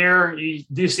watermelon here. You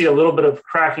do see a little bit of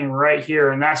cracking right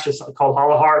here, and that's just called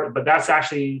hollow heart, but that's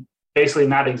actually basically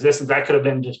not existent. That could have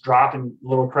been just dropping a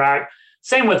little crack.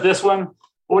 Same with this one.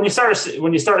 But when you start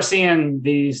seeing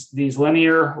these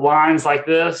linear lines like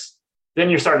this, then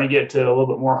you're starting to get to a little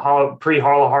bit more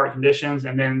pre-hollow heart conditions.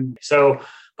 And then so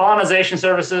pollination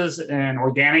services and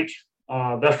organic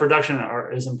best production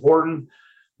is important,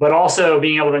 but also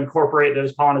being able to incorporate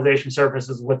those pollination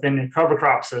services within the cover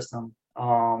crop system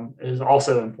is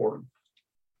also important.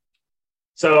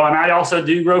 So, and I also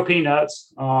do grow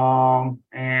peanuts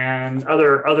and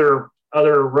other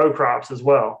row crops as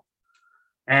well.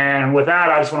 And with that,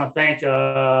 I just want to thank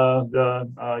the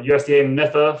USDA and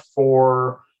NIFA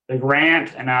for the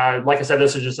grant. And like I said,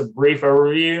 this is just a brief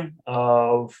overview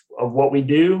of what we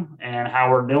do and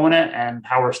how we're doing it and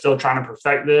how we're still trying to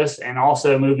perfect this, and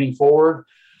also moving forward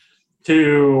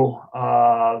to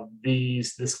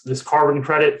this carbon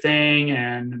credit thing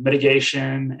and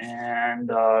mitigation and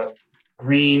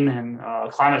green and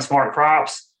climate smart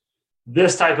crops.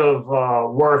 this type of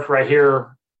work right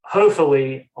here,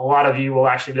 hopefully a lot of you will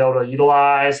actually be able to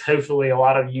utilize. Hopefully a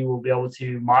lot of you will be able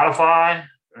to modify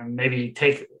and maybe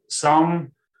take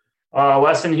some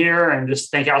lesson here and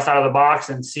just think outside of the box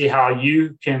and see how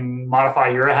you can modify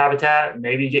your habitat and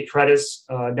maybe get credits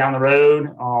down the road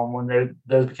when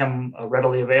those become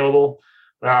readily available.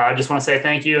 I just want to say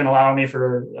thank you and allowing me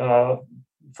for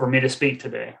me to speak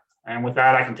today. And with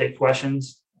that, I can take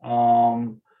questions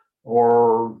or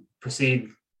proceed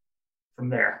from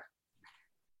there.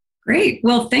 Great.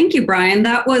 Well, thank you, Brian.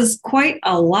 That was quite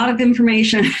a lot of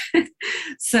information.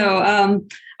 So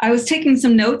I was taking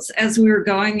some notes as we were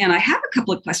going, and I have a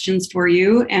couple of questions for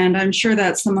you. And I'm sure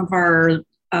that some of the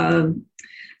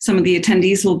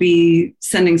attendees will be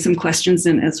sending some questions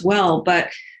in as well.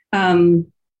 But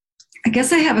I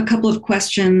guess I have a couple of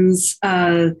questions.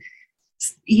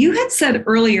 You had said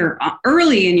early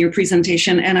in your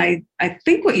presentation, and I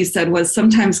think what you said was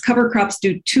sometimes cover crops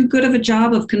do too good of a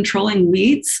job of controlling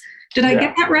weeds. Did I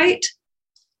get that right?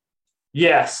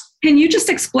 Yes. Can you just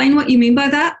explain what you mean by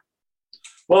that?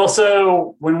 Well,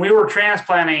 so when we were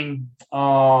transplanting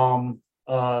the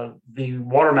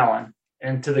watermelon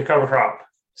into the cover crop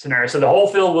scenario, so the whole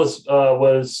field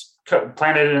was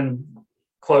planted in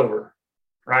clover,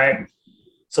 right?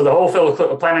 So the whole field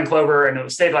was planted in clover, and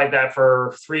it stayed like that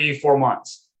for 3-4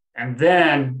 months. And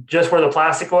then just where the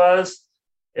plastic was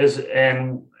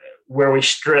and where we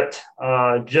stripped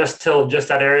just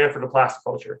that area for the plastic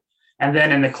culture. And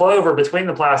then in the clover between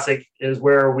the plastic is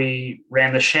where we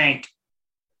ran the shank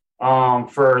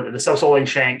for the subsoiling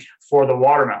shank for the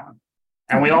watermelon.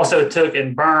 And we also took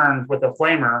and burned with a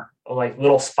flamer like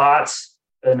little spots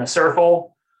in a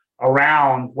circle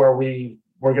around where we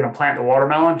were going to plant the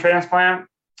watermelon transplant.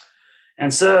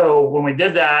 And so when we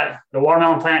did that, the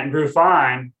watermelon plant grew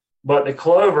fine, but the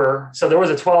clover, so there was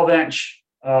a 12-inch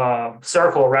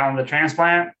circle around the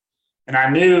transplant. And I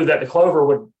knew that the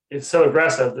clover it's so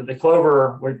aggressive that the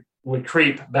clover would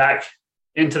creep back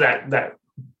into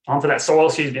onto that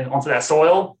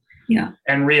soil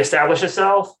and reestablish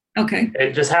itself. Okay.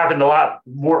 It just happened a lot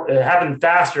more. It happened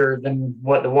faster than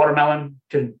what the watermelon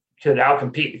could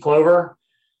outcompete the clover.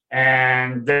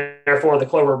 And therefore the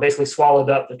clover basically swallowed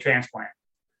up the transplant.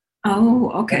 Oh,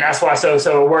 okay. And that's why so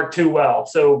it worked too well.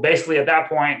 So basically at that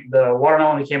point, the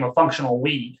watermelon became a functional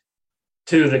weed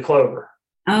to the clover.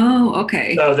 Oh,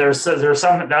 okay. So there's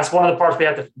some, that's one of the parts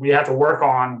we have to work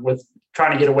on with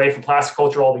trying to get away from plastic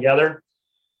culture altogether,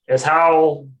 is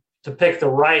how to pick the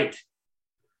right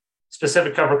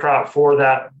specific cover crop for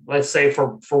that, let's say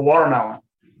for watermelon,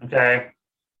 okay,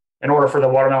 in order for the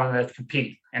watermelon to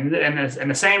compete. And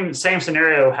the same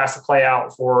scenario has to play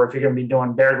out for if you're going to be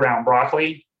doing bare ground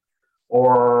broccoli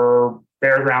or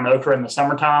bare ground okra in the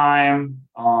summertime,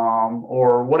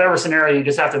 or whatever scenario. You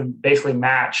just have to basically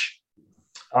match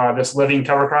this living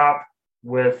cover crop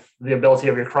with the ability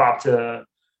of your crop to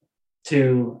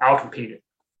outcompete it.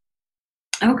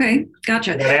 Okay,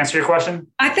 gotcha. Did that answer your question?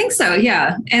 I think so,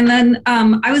 yeah. And then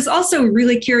I was also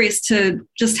really curious to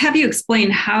just have you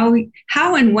explain how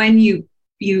and when you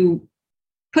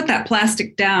put that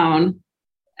plastic down,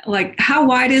 like how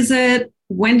wide is it?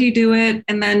 When do you do it?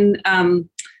 And then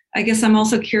I guess I'm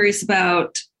also curious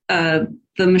about the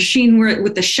machine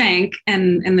with the shank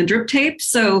and the drip tape.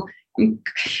 So I'm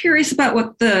curious about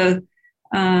what the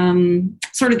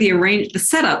sort of the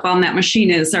setup on that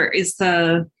machine is. Or is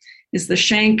the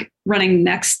shank running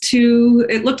next to?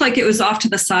 It looked like it was off to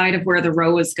the side of where the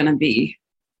row is going to be.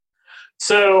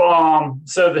 So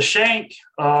the shank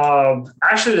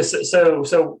actually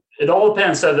so it all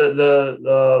depends. So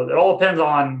it all depends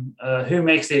on who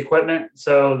makes the equipment.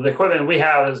 So the equipment we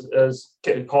have is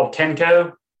called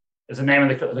Kenco, is the name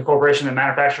of the corporation that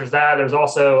manufactures that. There's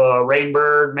also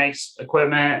Rainbird makes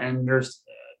equipment, and there's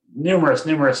numerous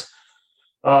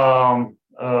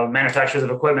manufacturers of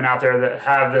equipment out there that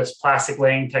have this plastic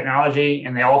laying technology,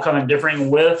 and they all come in differing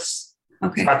widths.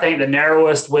 Okay. So I think the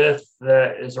narrowest width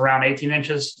is around 18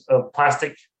 inches of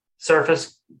plastic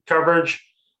surface coverage,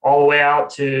 all the way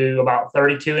out to about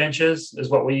 32 inches is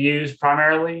what we use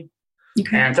primarily.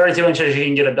 Okay. And 32 inches you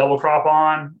can get a double crop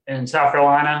on in South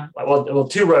Carolina. Well,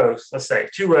 2 rows, let's say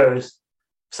 2 rows,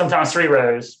 sometimes 3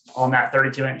 rows on that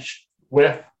 32 inch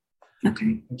width.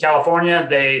 Okay. In California,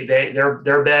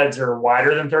 their beds are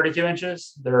wider than 32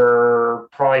 inches. They're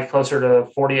probably closer to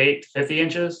 48 to 50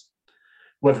 inches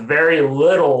with very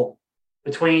little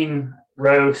between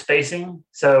row spacing.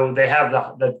 So they have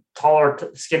the taller,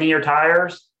 skinnier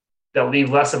tires that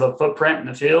leave less of a footprint in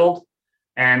the field.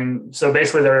 And so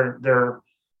basically they're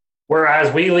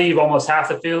whereas we leave almost half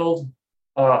the field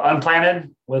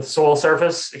unplanted with soil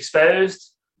surface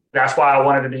exposed, that's why I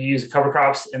wanted to use cover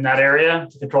crops in that area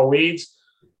to control weeds.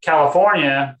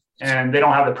 California, and they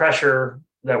don't have the pressure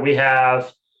that we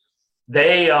have.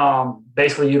 They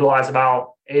basically utilize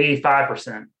about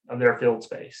 85% of their field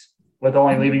space, with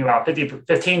only leaving about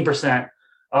 15%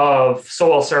 of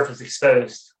soil surface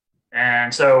exposed.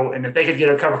 And if they could get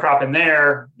a cover crop in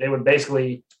there, they would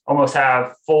basically almost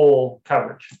have full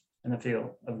coverage in the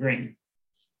field of green.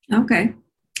 Okay.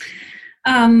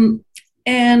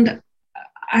 And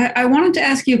I wanted to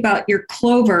ask you about your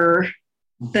clover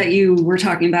that you were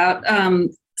talking about.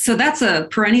 So that's a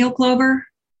perennial clover?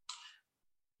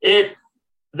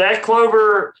 That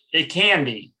clover, it can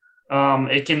be.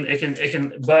 It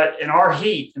can, but in our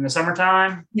heat in the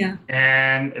summertime, yeah,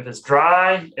 and if it's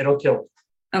dry, it'll kill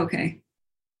it. Okay.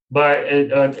 But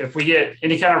if we get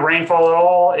any kind of rainfall at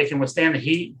all, it can withstand the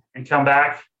heat and come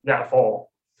back that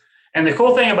fall. And the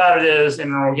cool thing about it is, in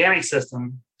an organic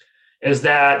system, is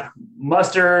that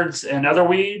mustards and other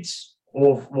weeds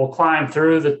will climb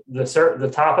through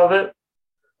the top of it,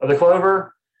 of the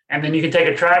clover, and then you can take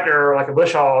a tractor like a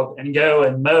bush hog and go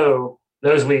and mow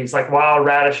those weeds, like wild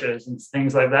radishes and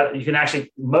things like that. You can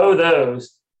actually mow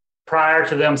those prior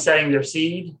to them setting their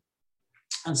seed.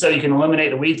 And so you can eliminate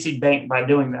the weed seed bank by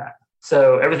doing that.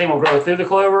 So everything will grow through the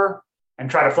clover and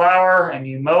try to flower, and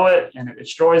you mow it and it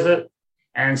destroys it.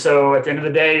 And so at the end of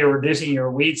the day, you're reducing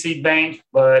your weed seed bank,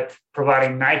 but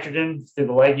providing nitrogen through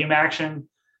the legume action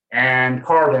and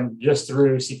carbon just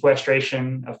through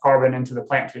sequestration of carbon into the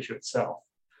plant tissue itself.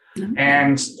 Okay.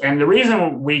 And the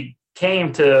reason we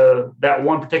came to that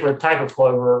one particular type of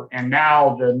clover, and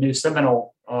now the new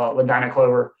Seminole Ladina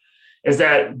clover, is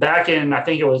that back in, I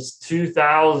think it was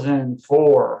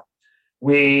 2004,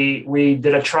 we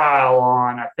did a trial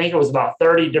on, I think it was about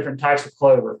 30 different types of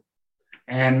clover,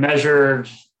 and measured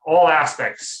all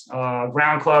aspects,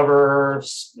 ground clover,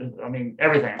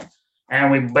 everything.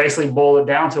 And we basically boiled it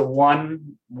down to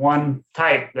one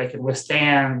type that could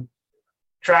withstand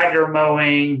tractor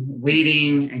mowing,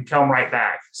 weeding, and come right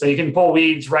back. So you can pull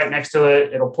weeds right next to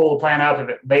it. It'll pull the plant up. If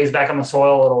it lays back on the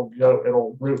soil,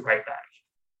 it'll root right back.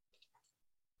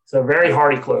 So very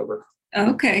hardy clover.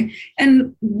 Okay.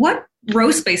 And what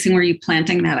row spacing were you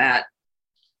planting that at?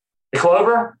 The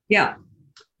clover? Yeah.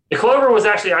 The clover was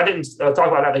actually, I didn't talk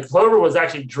about that. The clover was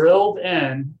actually drilled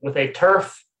in with a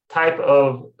turf type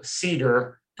of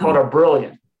cedar called a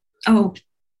brilliant. Oh.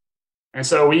 And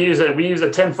so we use a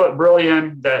 10-foot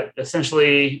brilliant that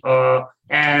essentially,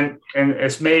 and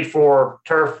it's made for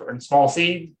turf and small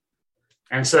seed.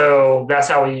 And so that's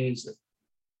how we use it.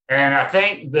 And I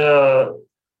think the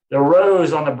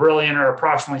rows on the brilliant are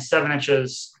approximately 7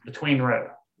 inches between row.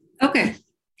 Okay.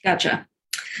 Gotcha.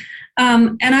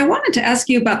 And I wanted to ask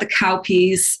you about the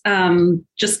cowpeas,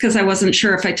 just because I wasn't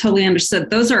sure if I totally understood.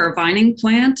 Those are a vining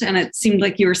plant, and it seemed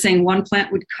like you were saying one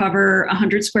plant would cover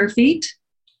 100 square feet?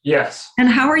 Yes. And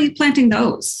how are you planting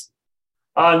those?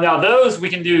 Now, those we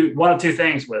can do one of two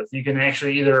things with. You can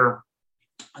actually either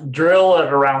drill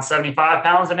at around 75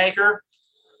 pounds an acre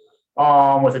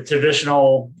with a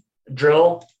traditional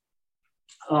drill,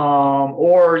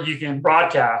 or you can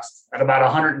broadcast at about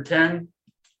 110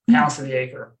 pounds to the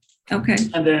acre. Okay.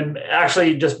 And then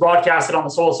actually just broadcast it on the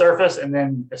soil surface, and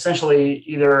then essentially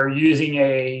either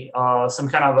using some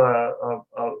kind of a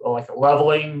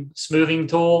leveling, smoothing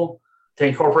tool to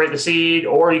incorporate the seed,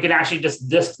 or you can actually just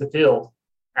disc the field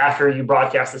after you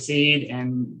broadcast the seed,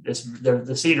 and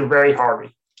the seed are very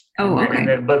hardy. Oh,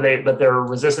 okay. But they're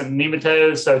resistant to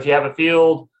nematodes. So if you have a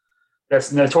field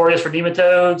that's notorious for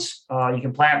nematodes, you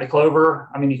can plant the clover.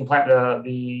 You can plant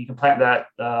the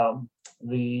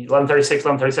 1136,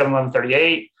 1137,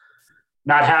 1138,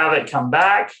 not have it come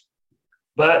back,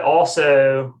 but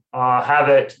also have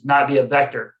it not be a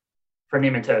vector for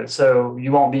nematodes. So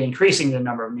you won't be increasing the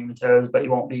number of nematodes, but you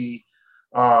won't be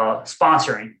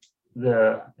sponsoring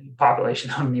the population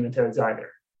of nematodes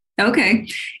either. Okay.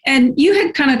 And you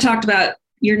had kind of talked about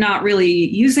you're not really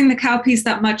using the cowpeas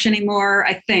that much anymore.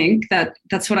 I think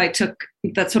that's what I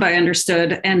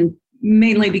understood. And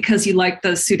mainly because you like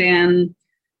the Sudan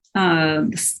better.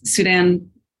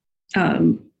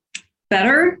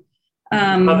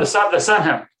 The sun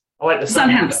hemp. I like the sun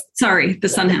hemp. Sorry, the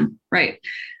sun hemp. Right.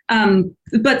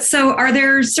 But so are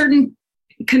there certain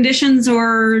conditions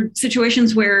or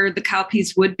situations where the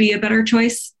cowpeas would be a better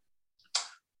choice?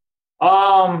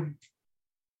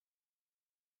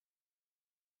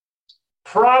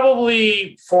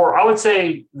 Probably I would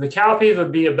say the cowpeas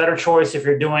would be a better choice if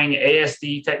you're doing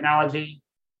ASD technology,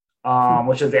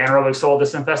 which is the anaerobic soil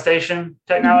disinfestation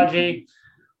technology,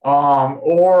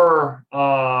 or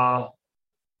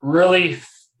really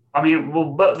I mean,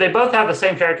 well, but they both have the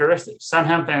same characteristics. Sun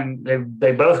hemp, and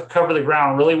they both cover the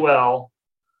ground really well.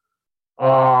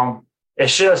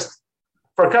 It's just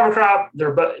for a cover crop,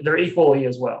 they're equally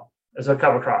as well as a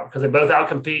cover crop because they both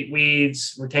outcompete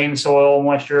weeds, retain soil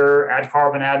moisture, add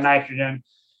carbon, add nitrogen.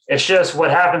 It's just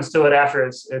what happens to it after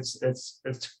it's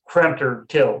crimped or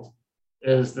killed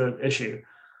is the issue.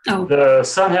 Oh. The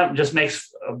sun hemp just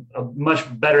makes a much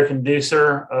better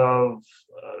conducer of.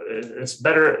 It's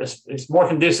better. It's more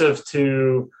conducive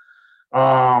to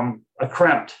a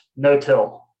crimped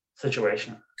no-till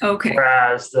situation. Okay.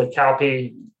 Whereas the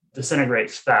cowpea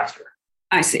disintegrates faster.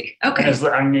 I see. Okay.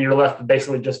 You're left with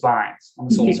basically just vines on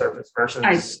the soil surface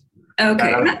versus.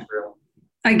 Okay.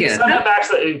 I get it. Sun hemp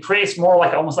actually it creates more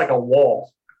like almost like a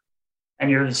wall, and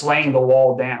you're just laying the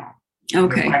wall down.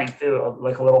 Okay. You're planting through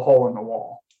like a little hole in the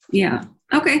wall. Yeah.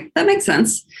 Okay. That makes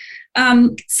sense.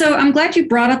 So I'm glad you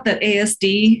brought up that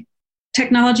ASD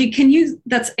technology.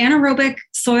 That's anaerobic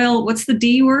soil. What's the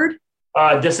D word?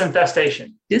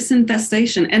 Disinfestation.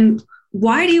 Disinfestation. And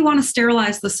why do you want to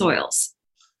sterilize the soils?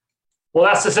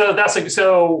 Well,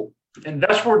 so in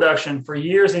vegetable production for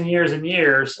years and years and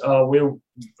years,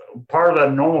 part of the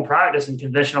normal practice in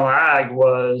conventional ag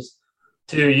was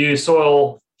to use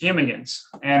soil fumigants,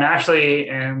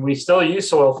 and we still use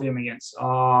soil fumigants.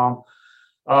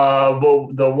 Well,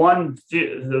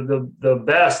 the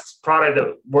best product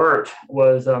that worked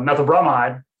was methyl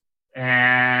bromide,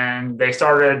 and they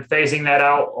started phasing that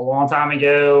out a long time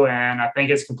ago, and I think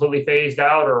it's completely phased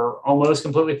out or almost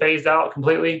completely phased out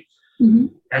completely. Mm-hmm.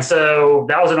 And so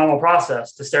that was a normal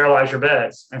process to sterilize your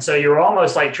beds. And so you're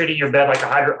almost like treating your bed like a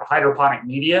hydroponic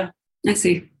media. I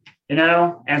see. And in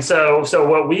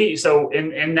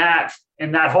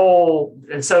that whole,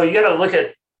 and so you got to look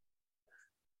at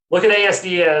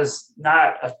ASD as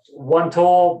not one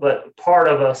tool, but part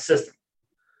of a system.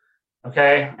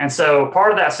 Okay. And so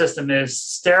part of that system is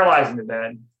sterilizing the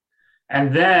bed.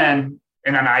 And then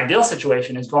in an ideal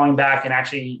situation is going back and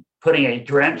actually putting a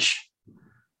drench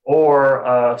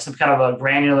or some kind of a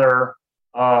granular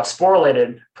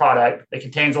sporulated product that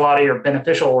contains a lot of your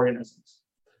beneficial organisms.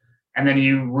 And then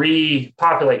you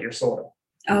repopulate your soil.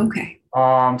 Okay.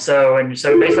 So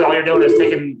basically all you're doing is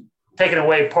taking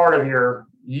away part of your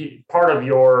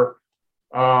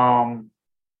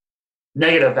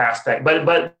negative aspect,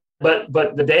 but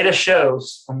the data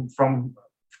shows from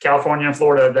California and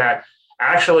Florida that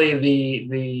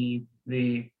actually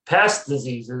the pest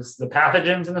diseases, the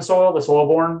pathogens in the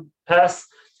soil-borne pests,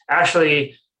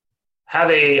 actually have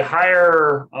a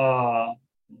higher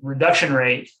reduction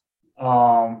rate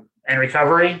and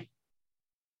recovery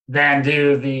than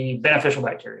do the beneficial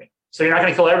bacteria. So you're not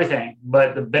going to kill everything,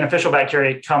 but the beneficial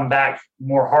bacteria come back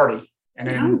more hardy and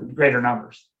in greater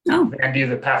numbers than do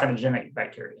the pathogenic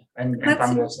bacteria and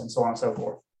fungus and so on and so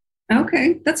forth.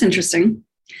 Okay, that's interesting.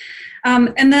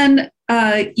 And then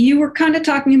you were kind of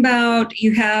talking about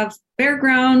you have bare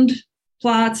ground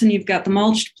plots and you've got the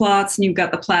mulched plots and you've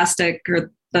got the plastic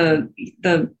or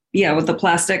with the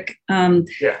plastic.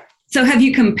 So have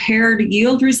you compared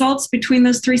yield results between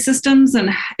those three systems? And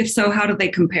if so, how do they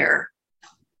compare?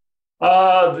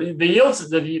 The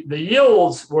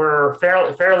yields were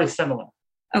fairly similar.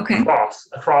 Okay.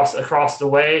 Across the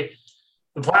way.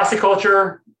 The plastic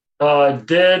culture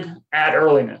did add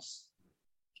earliness.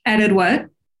 Added what?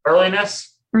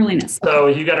 Earliness. So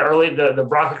you got the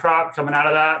broccoli crop coming out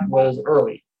of that was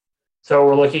early. So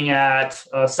we're looking at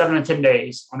 7 to 10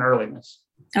 days on earliness.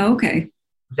 Oh, okay.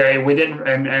 Okay, we didn't,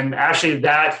 and actually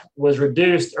that was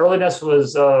reduced. Earliness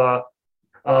was the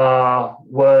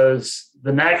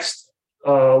next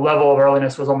level of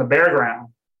earliness was on the bare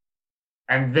ground,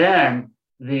 and then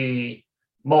the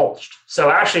mulched. So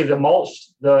actually, the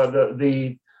mulched,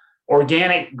 the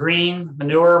organic green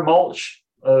manure mulch,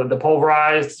 the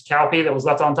pulverized cowpea that was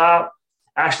left on top,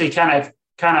 actually kind of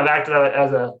acted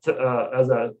as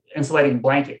a insulating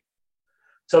blanket.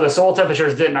 So the soil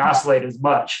temperatures didn't oscillate as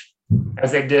much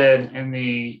as they did in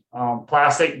the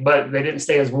plastic, but they didn't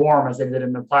stay as warm as they did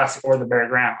in the plastic or the bare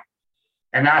ground.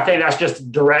 And I think that's just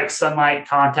direct sunlight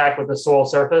contact with the soil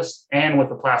surface and with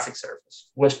the plastic surface,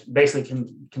 which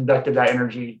basically conducted that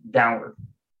energy downward.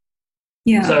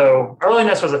 Yeah. So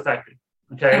earliness was affected.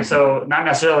 Okay. So not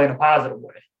necessarily in a positive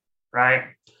way, right?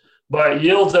 But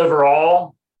yields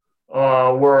overall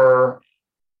were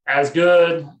as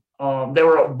good. They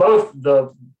were both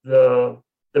the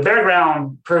bare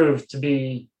ground proved to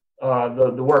be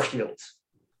the worst yields,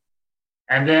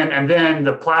 and then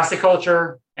the plastic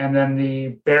culture, and then the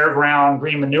bare ground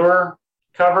green manure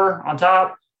cover on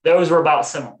top. Those were about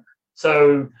similar.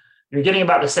 So you're getting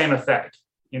about the same effect,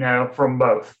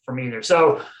 from either.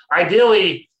 So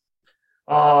ideally,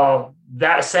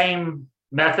 that same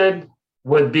method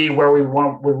would be where we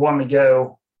want to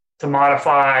go to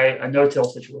modify a no-till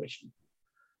situation.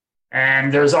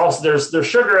 And there's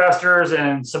sugar esters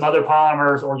and some other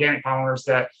polymers, organic polymers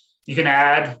that you can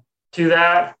add to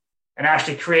that and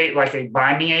actually create like a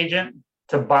binding agent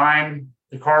to bind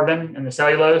the carbon and the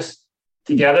cellulose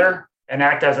together and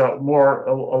act as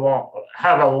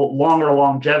have a longer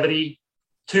longevity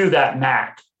to that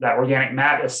mat, that organic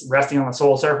mat that's resting on the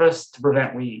soil surface to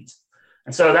prevent weeds.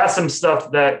 And so that's some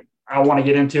stuff that I want to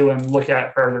get into and look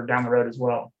at further down the road as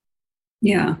well.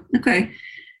 Yeah. Okay.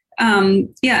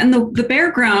 And the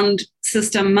bare ground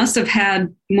system must have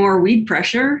had more weed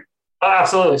pressure. Oh,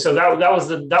 absolutely. So that was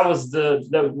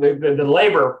the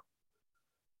labor.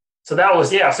 So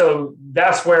so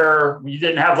that's where you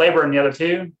didn't have labor in the other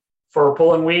two for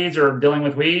pulling weeds or dealing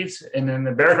with weeds. And in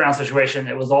the bare ground situation,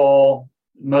 it was all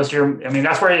that's where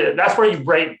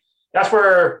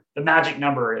the magic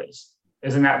number is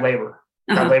in that labor,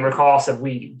 that labor cost of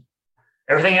weeding.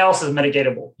 Everything else is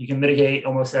mitigatable. You can mitigate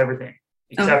almost everything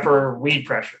except for weed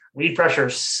pressure. Weed pressure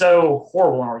is so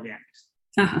horrible in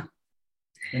organics.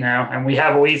 And we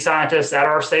have a weed scientist at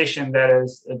our station that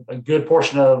is a good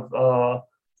portion of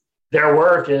their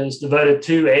work is devoted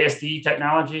to ASD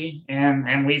technology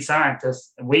and weed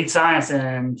science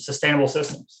and sustainable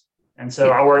systems. And so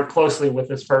I work closely with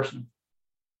this person.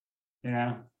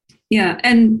 Yeah,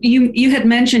 and you had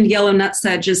mentioned yellow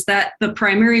nutsedge. Is that the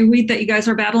primary weed that you guys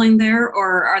are battling there,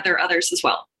 or are there others as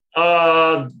well?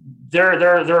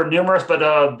 There are numerous, but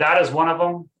that is one of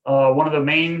them. One of the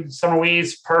main summer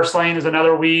weeds. Purslane is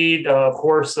another weed. Of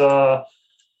course, our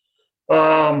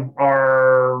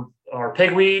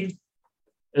pigweed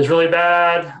is really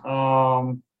bad,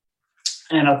 and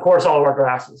of course, all of our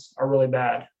grasses are really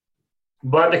bad.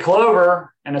 But the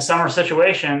clover in a summer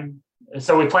situation.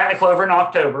 So we plant the clover in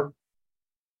October,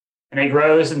 and it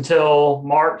grows until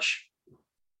March,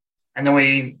 and then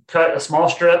we cut a small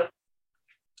strip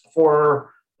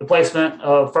for the placement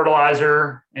of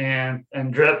fertilizer and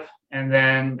drip,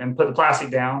 and put the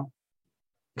plastic down.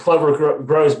 The clover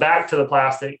grows back to the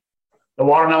plastic. The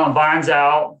watermelon vines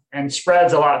out and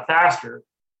spreads a lot faster,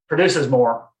 produces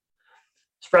more,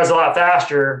 spreads a lot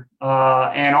faster,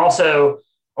 and also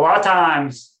a lot of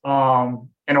times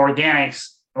in organic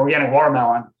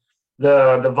watermelon,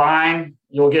 the vine,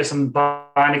 you'll get some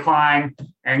vine decline,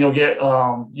 and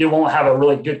you won't have a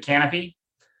really good canopy.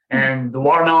 And the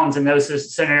watermelons in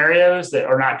those scenarios that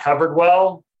are not covered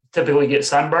well typically get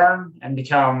sunburn and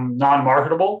become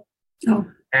non-marketable. Oh.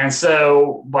 And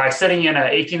so by sitting in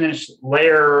an 18-inch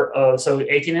layer,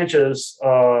 18 inches,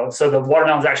 so the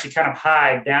watermelons actually kind of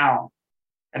hide down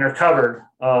and are covered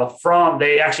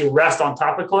they actually rest on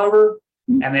top of clover,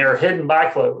 and they are hidden by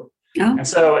clover. Oh. And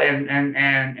so,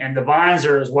 and the vines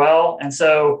are as well. And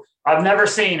so I've never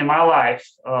seen in my life,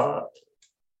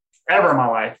 ever in my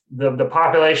life, the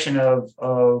population of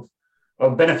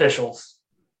beneficials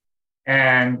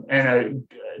and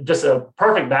just a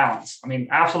perfect balance. I mean,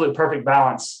 absolute perfect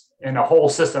balance in a whole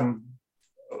system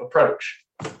approach.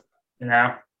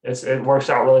 It works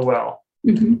out really well.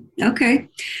 Mm-hmm. Okay.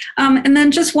 And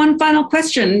then just one final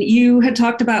question. You had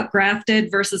talked about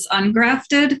grafted versus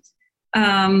ungrafted.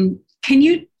 Can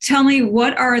you tell me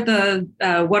what are the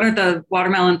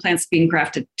watermelon plants being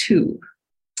grafted to?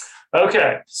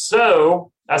 Okay,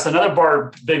 so that's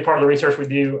another big part of the research we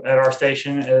do at our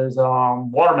station is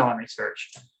watermelon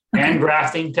research and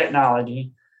grafting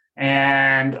technology.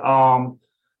 And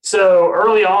so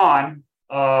early on,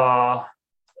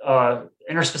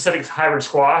 interspecific hybrid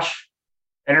squash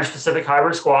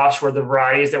were the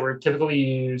varieties that were typically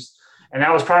used. And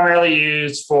that was primarily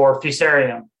used for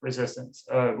fusarium resistance.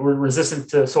 We're resistant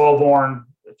to soil-borne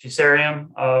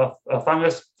fusarium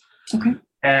fungus. Okay.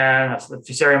 And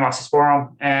Fusarium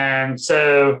oxysporum. And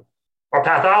so our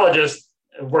pathologists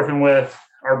working with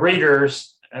our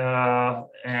breeders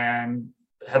and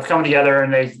have come together,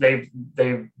 and they've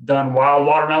done wild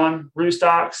watermelon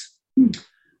rootstocks.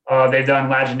 They've done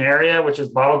lagenaria, which is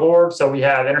bottle gourd. So we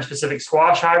have interspecific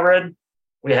squash hybrid.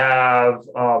 We have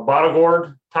bottle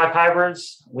gourd type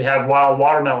hybrids. We have wild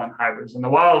watermelon hybrids. And the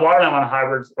wild watermelon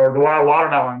hybrids, or the wild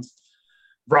watermelons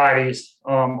varieties,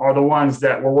 are the ones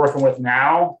that we're working with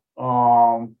now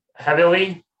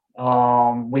heavily.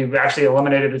 We've actually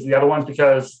eliminated the other ones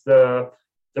because the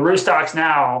rootstocks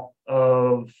now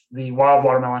of the wild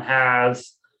watermelon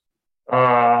has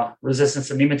resistance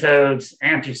to nematodes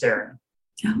and fusarium.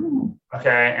 Oh.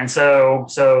 Okay, and so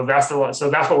that's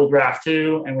what we graft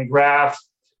to, and we graft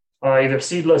either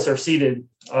seedless or seeded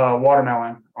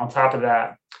watermelon on top of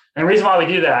that. And the reason why we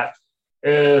do that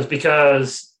is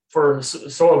because for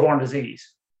soil-borne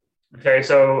disease. Okay,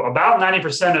 so about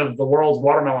 90% of the world's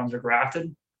watermelons are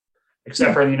grafted,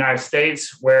 except for in the United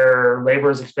States where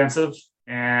labor is expensive.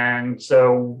 And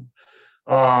so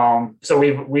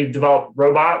we've developed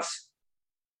robots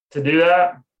to do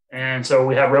that. And so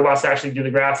we have robots to actually do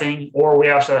the grafting, or we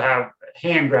also have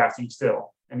hand grafting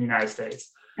still in the United States.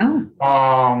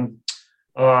 Oh.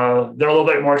 They're a little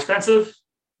bit more expensive,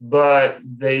 but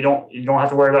you don't have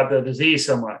to worry about the disease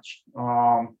so much.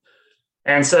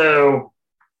 And so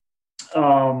I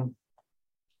don't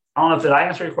know if did I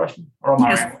answer your question or am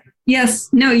I rambling? Yes.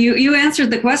 No, you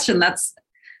answered the question. That's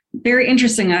very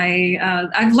interesting.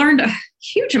 I've learned a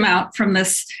huge amount from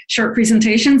this short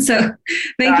presentation. So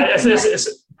thank you.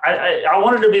 I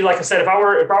wanted to be, like I said, if I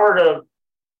were to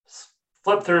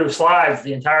flip through slides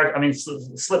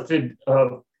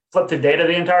flip through data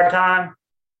the entire time,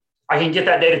 I can get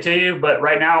that data to you. But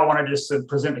right now I want to just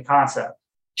present the concept.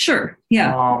 Sure.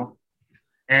 Yeah.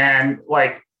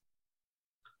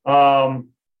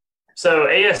 So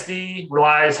ASD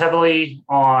relies heavily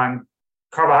on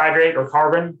carbohydrate or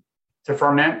carbon to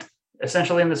ferment,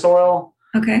 essentially in the soil.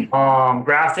 Okay.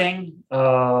 Grafting,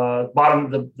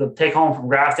 the take home from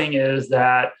grafting is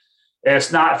that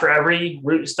it's not for every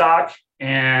rootstock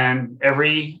and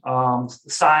every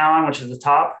scion, which is the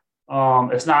top.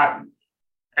 It's not,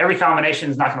 every combination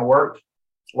is not going to work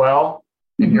well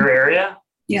in your area.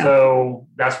 Yeah. So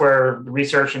that's where the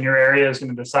research in your area is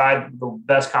going to decide the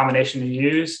best combination to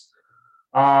use.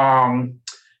 Grafting.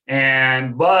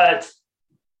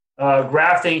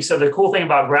 So the cool thing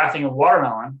about grafting of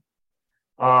watermelon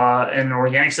in an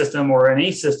organic system or an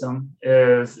yeast system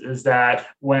is that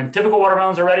when typical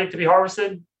watermelons are ready to be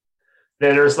harvested,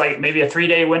 there's like maybe a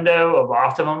 3-day window of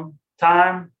optimum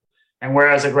time. And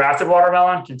whereas a grafted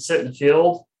watermelon can sit in the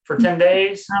field for 10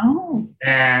 days. Oh.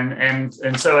 And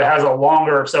so it has a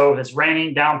longer, so if it's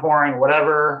raining, downpouring,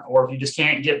 whatever, or if you just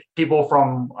can't get people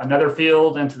from another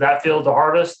field into that field to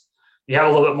harvest, you have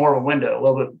a little bit more of a window, a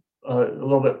little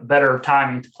bit better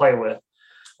timing to play with.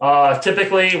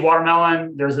 Typically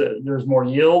watermelon, there's more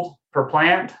yield per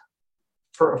plant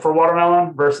for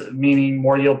watermelon versus meaning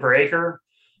more yield per acre.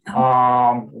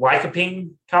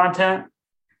 Lycopene content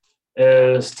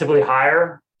is typically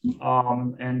higher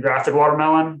in grafted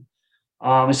watermelon.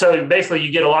 So basically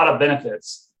you get a lot of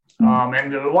benefits.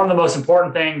 And one of the most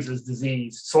important things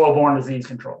is soil-borne disease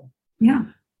control. Yeah.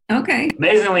 Okay.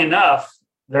 Amazingly enough,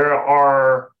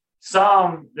 there's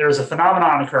a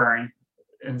phenomenon occurring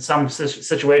in some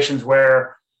situations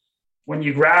where when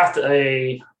you graft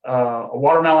a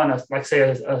watermelon, like say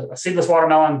a seedless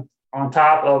watermelon on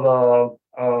top of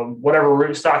whatever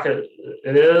rootstock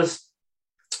it is,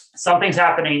 something's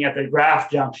happening at the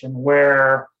graft junction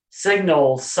where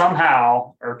signals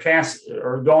somehow are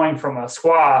going from a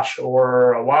squash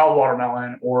or a wild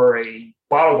watermelon or a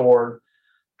bottle gourd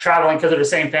traveling, because they're the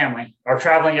same family, are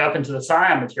traveling up into the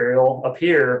scion material up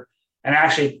here and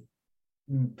actually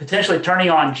potentially turning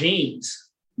on genes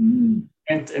in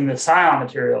the scion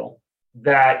material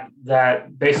that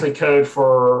basically code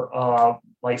for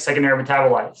like secondary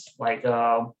metabolites, like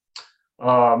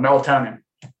melatonin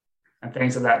and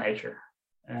things of that nature.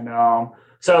 And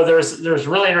so there's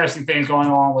really interesting things going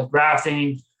on with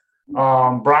grafting.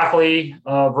 Broccoli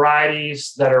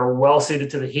varieties that are well suited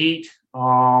to the heat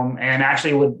and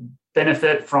actually would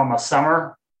benefit from a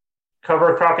summer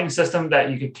cover cropping system that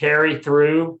you could carry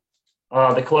through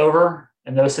the clover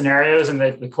in those scenarios, and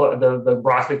the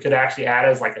broccoli could actually add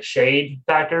as like a shade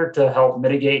factor to help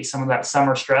mitigate some of that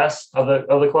summer stress of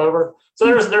the clover. So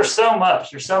there's so much.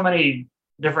 There's so many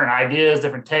different ideas,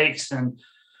 different takes, and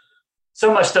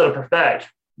so much still to perfect.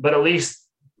 But at least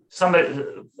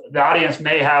the audience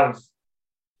may have,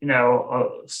 a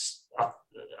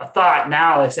thought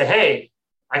now. They say, "Hey,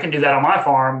 I can do that on my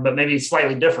farm, but maybe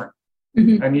slightly different."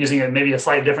 Mm-hmm. I'm using maybe a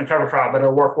slightly different cover crop, but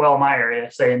it'll work well in my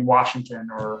area, say in Washington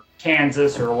or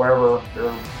Kansas or wherever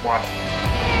they're watching.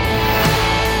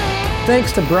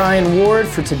 Thanks to Brian Ward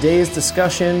for today's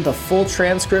discussion. The full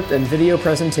transcript and video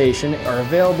presentation are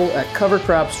available at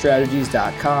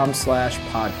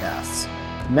covercropstrategies.com/podcasts.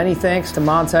 Many thanks to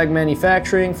Montag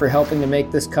Manufacturing for helping to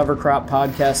make this Cover Crop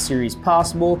podcast series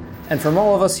possible. And from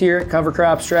all of us here at Cover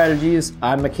Crop Strategies,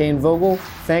 I'm McCain Vogel.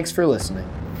 Thanks for listening.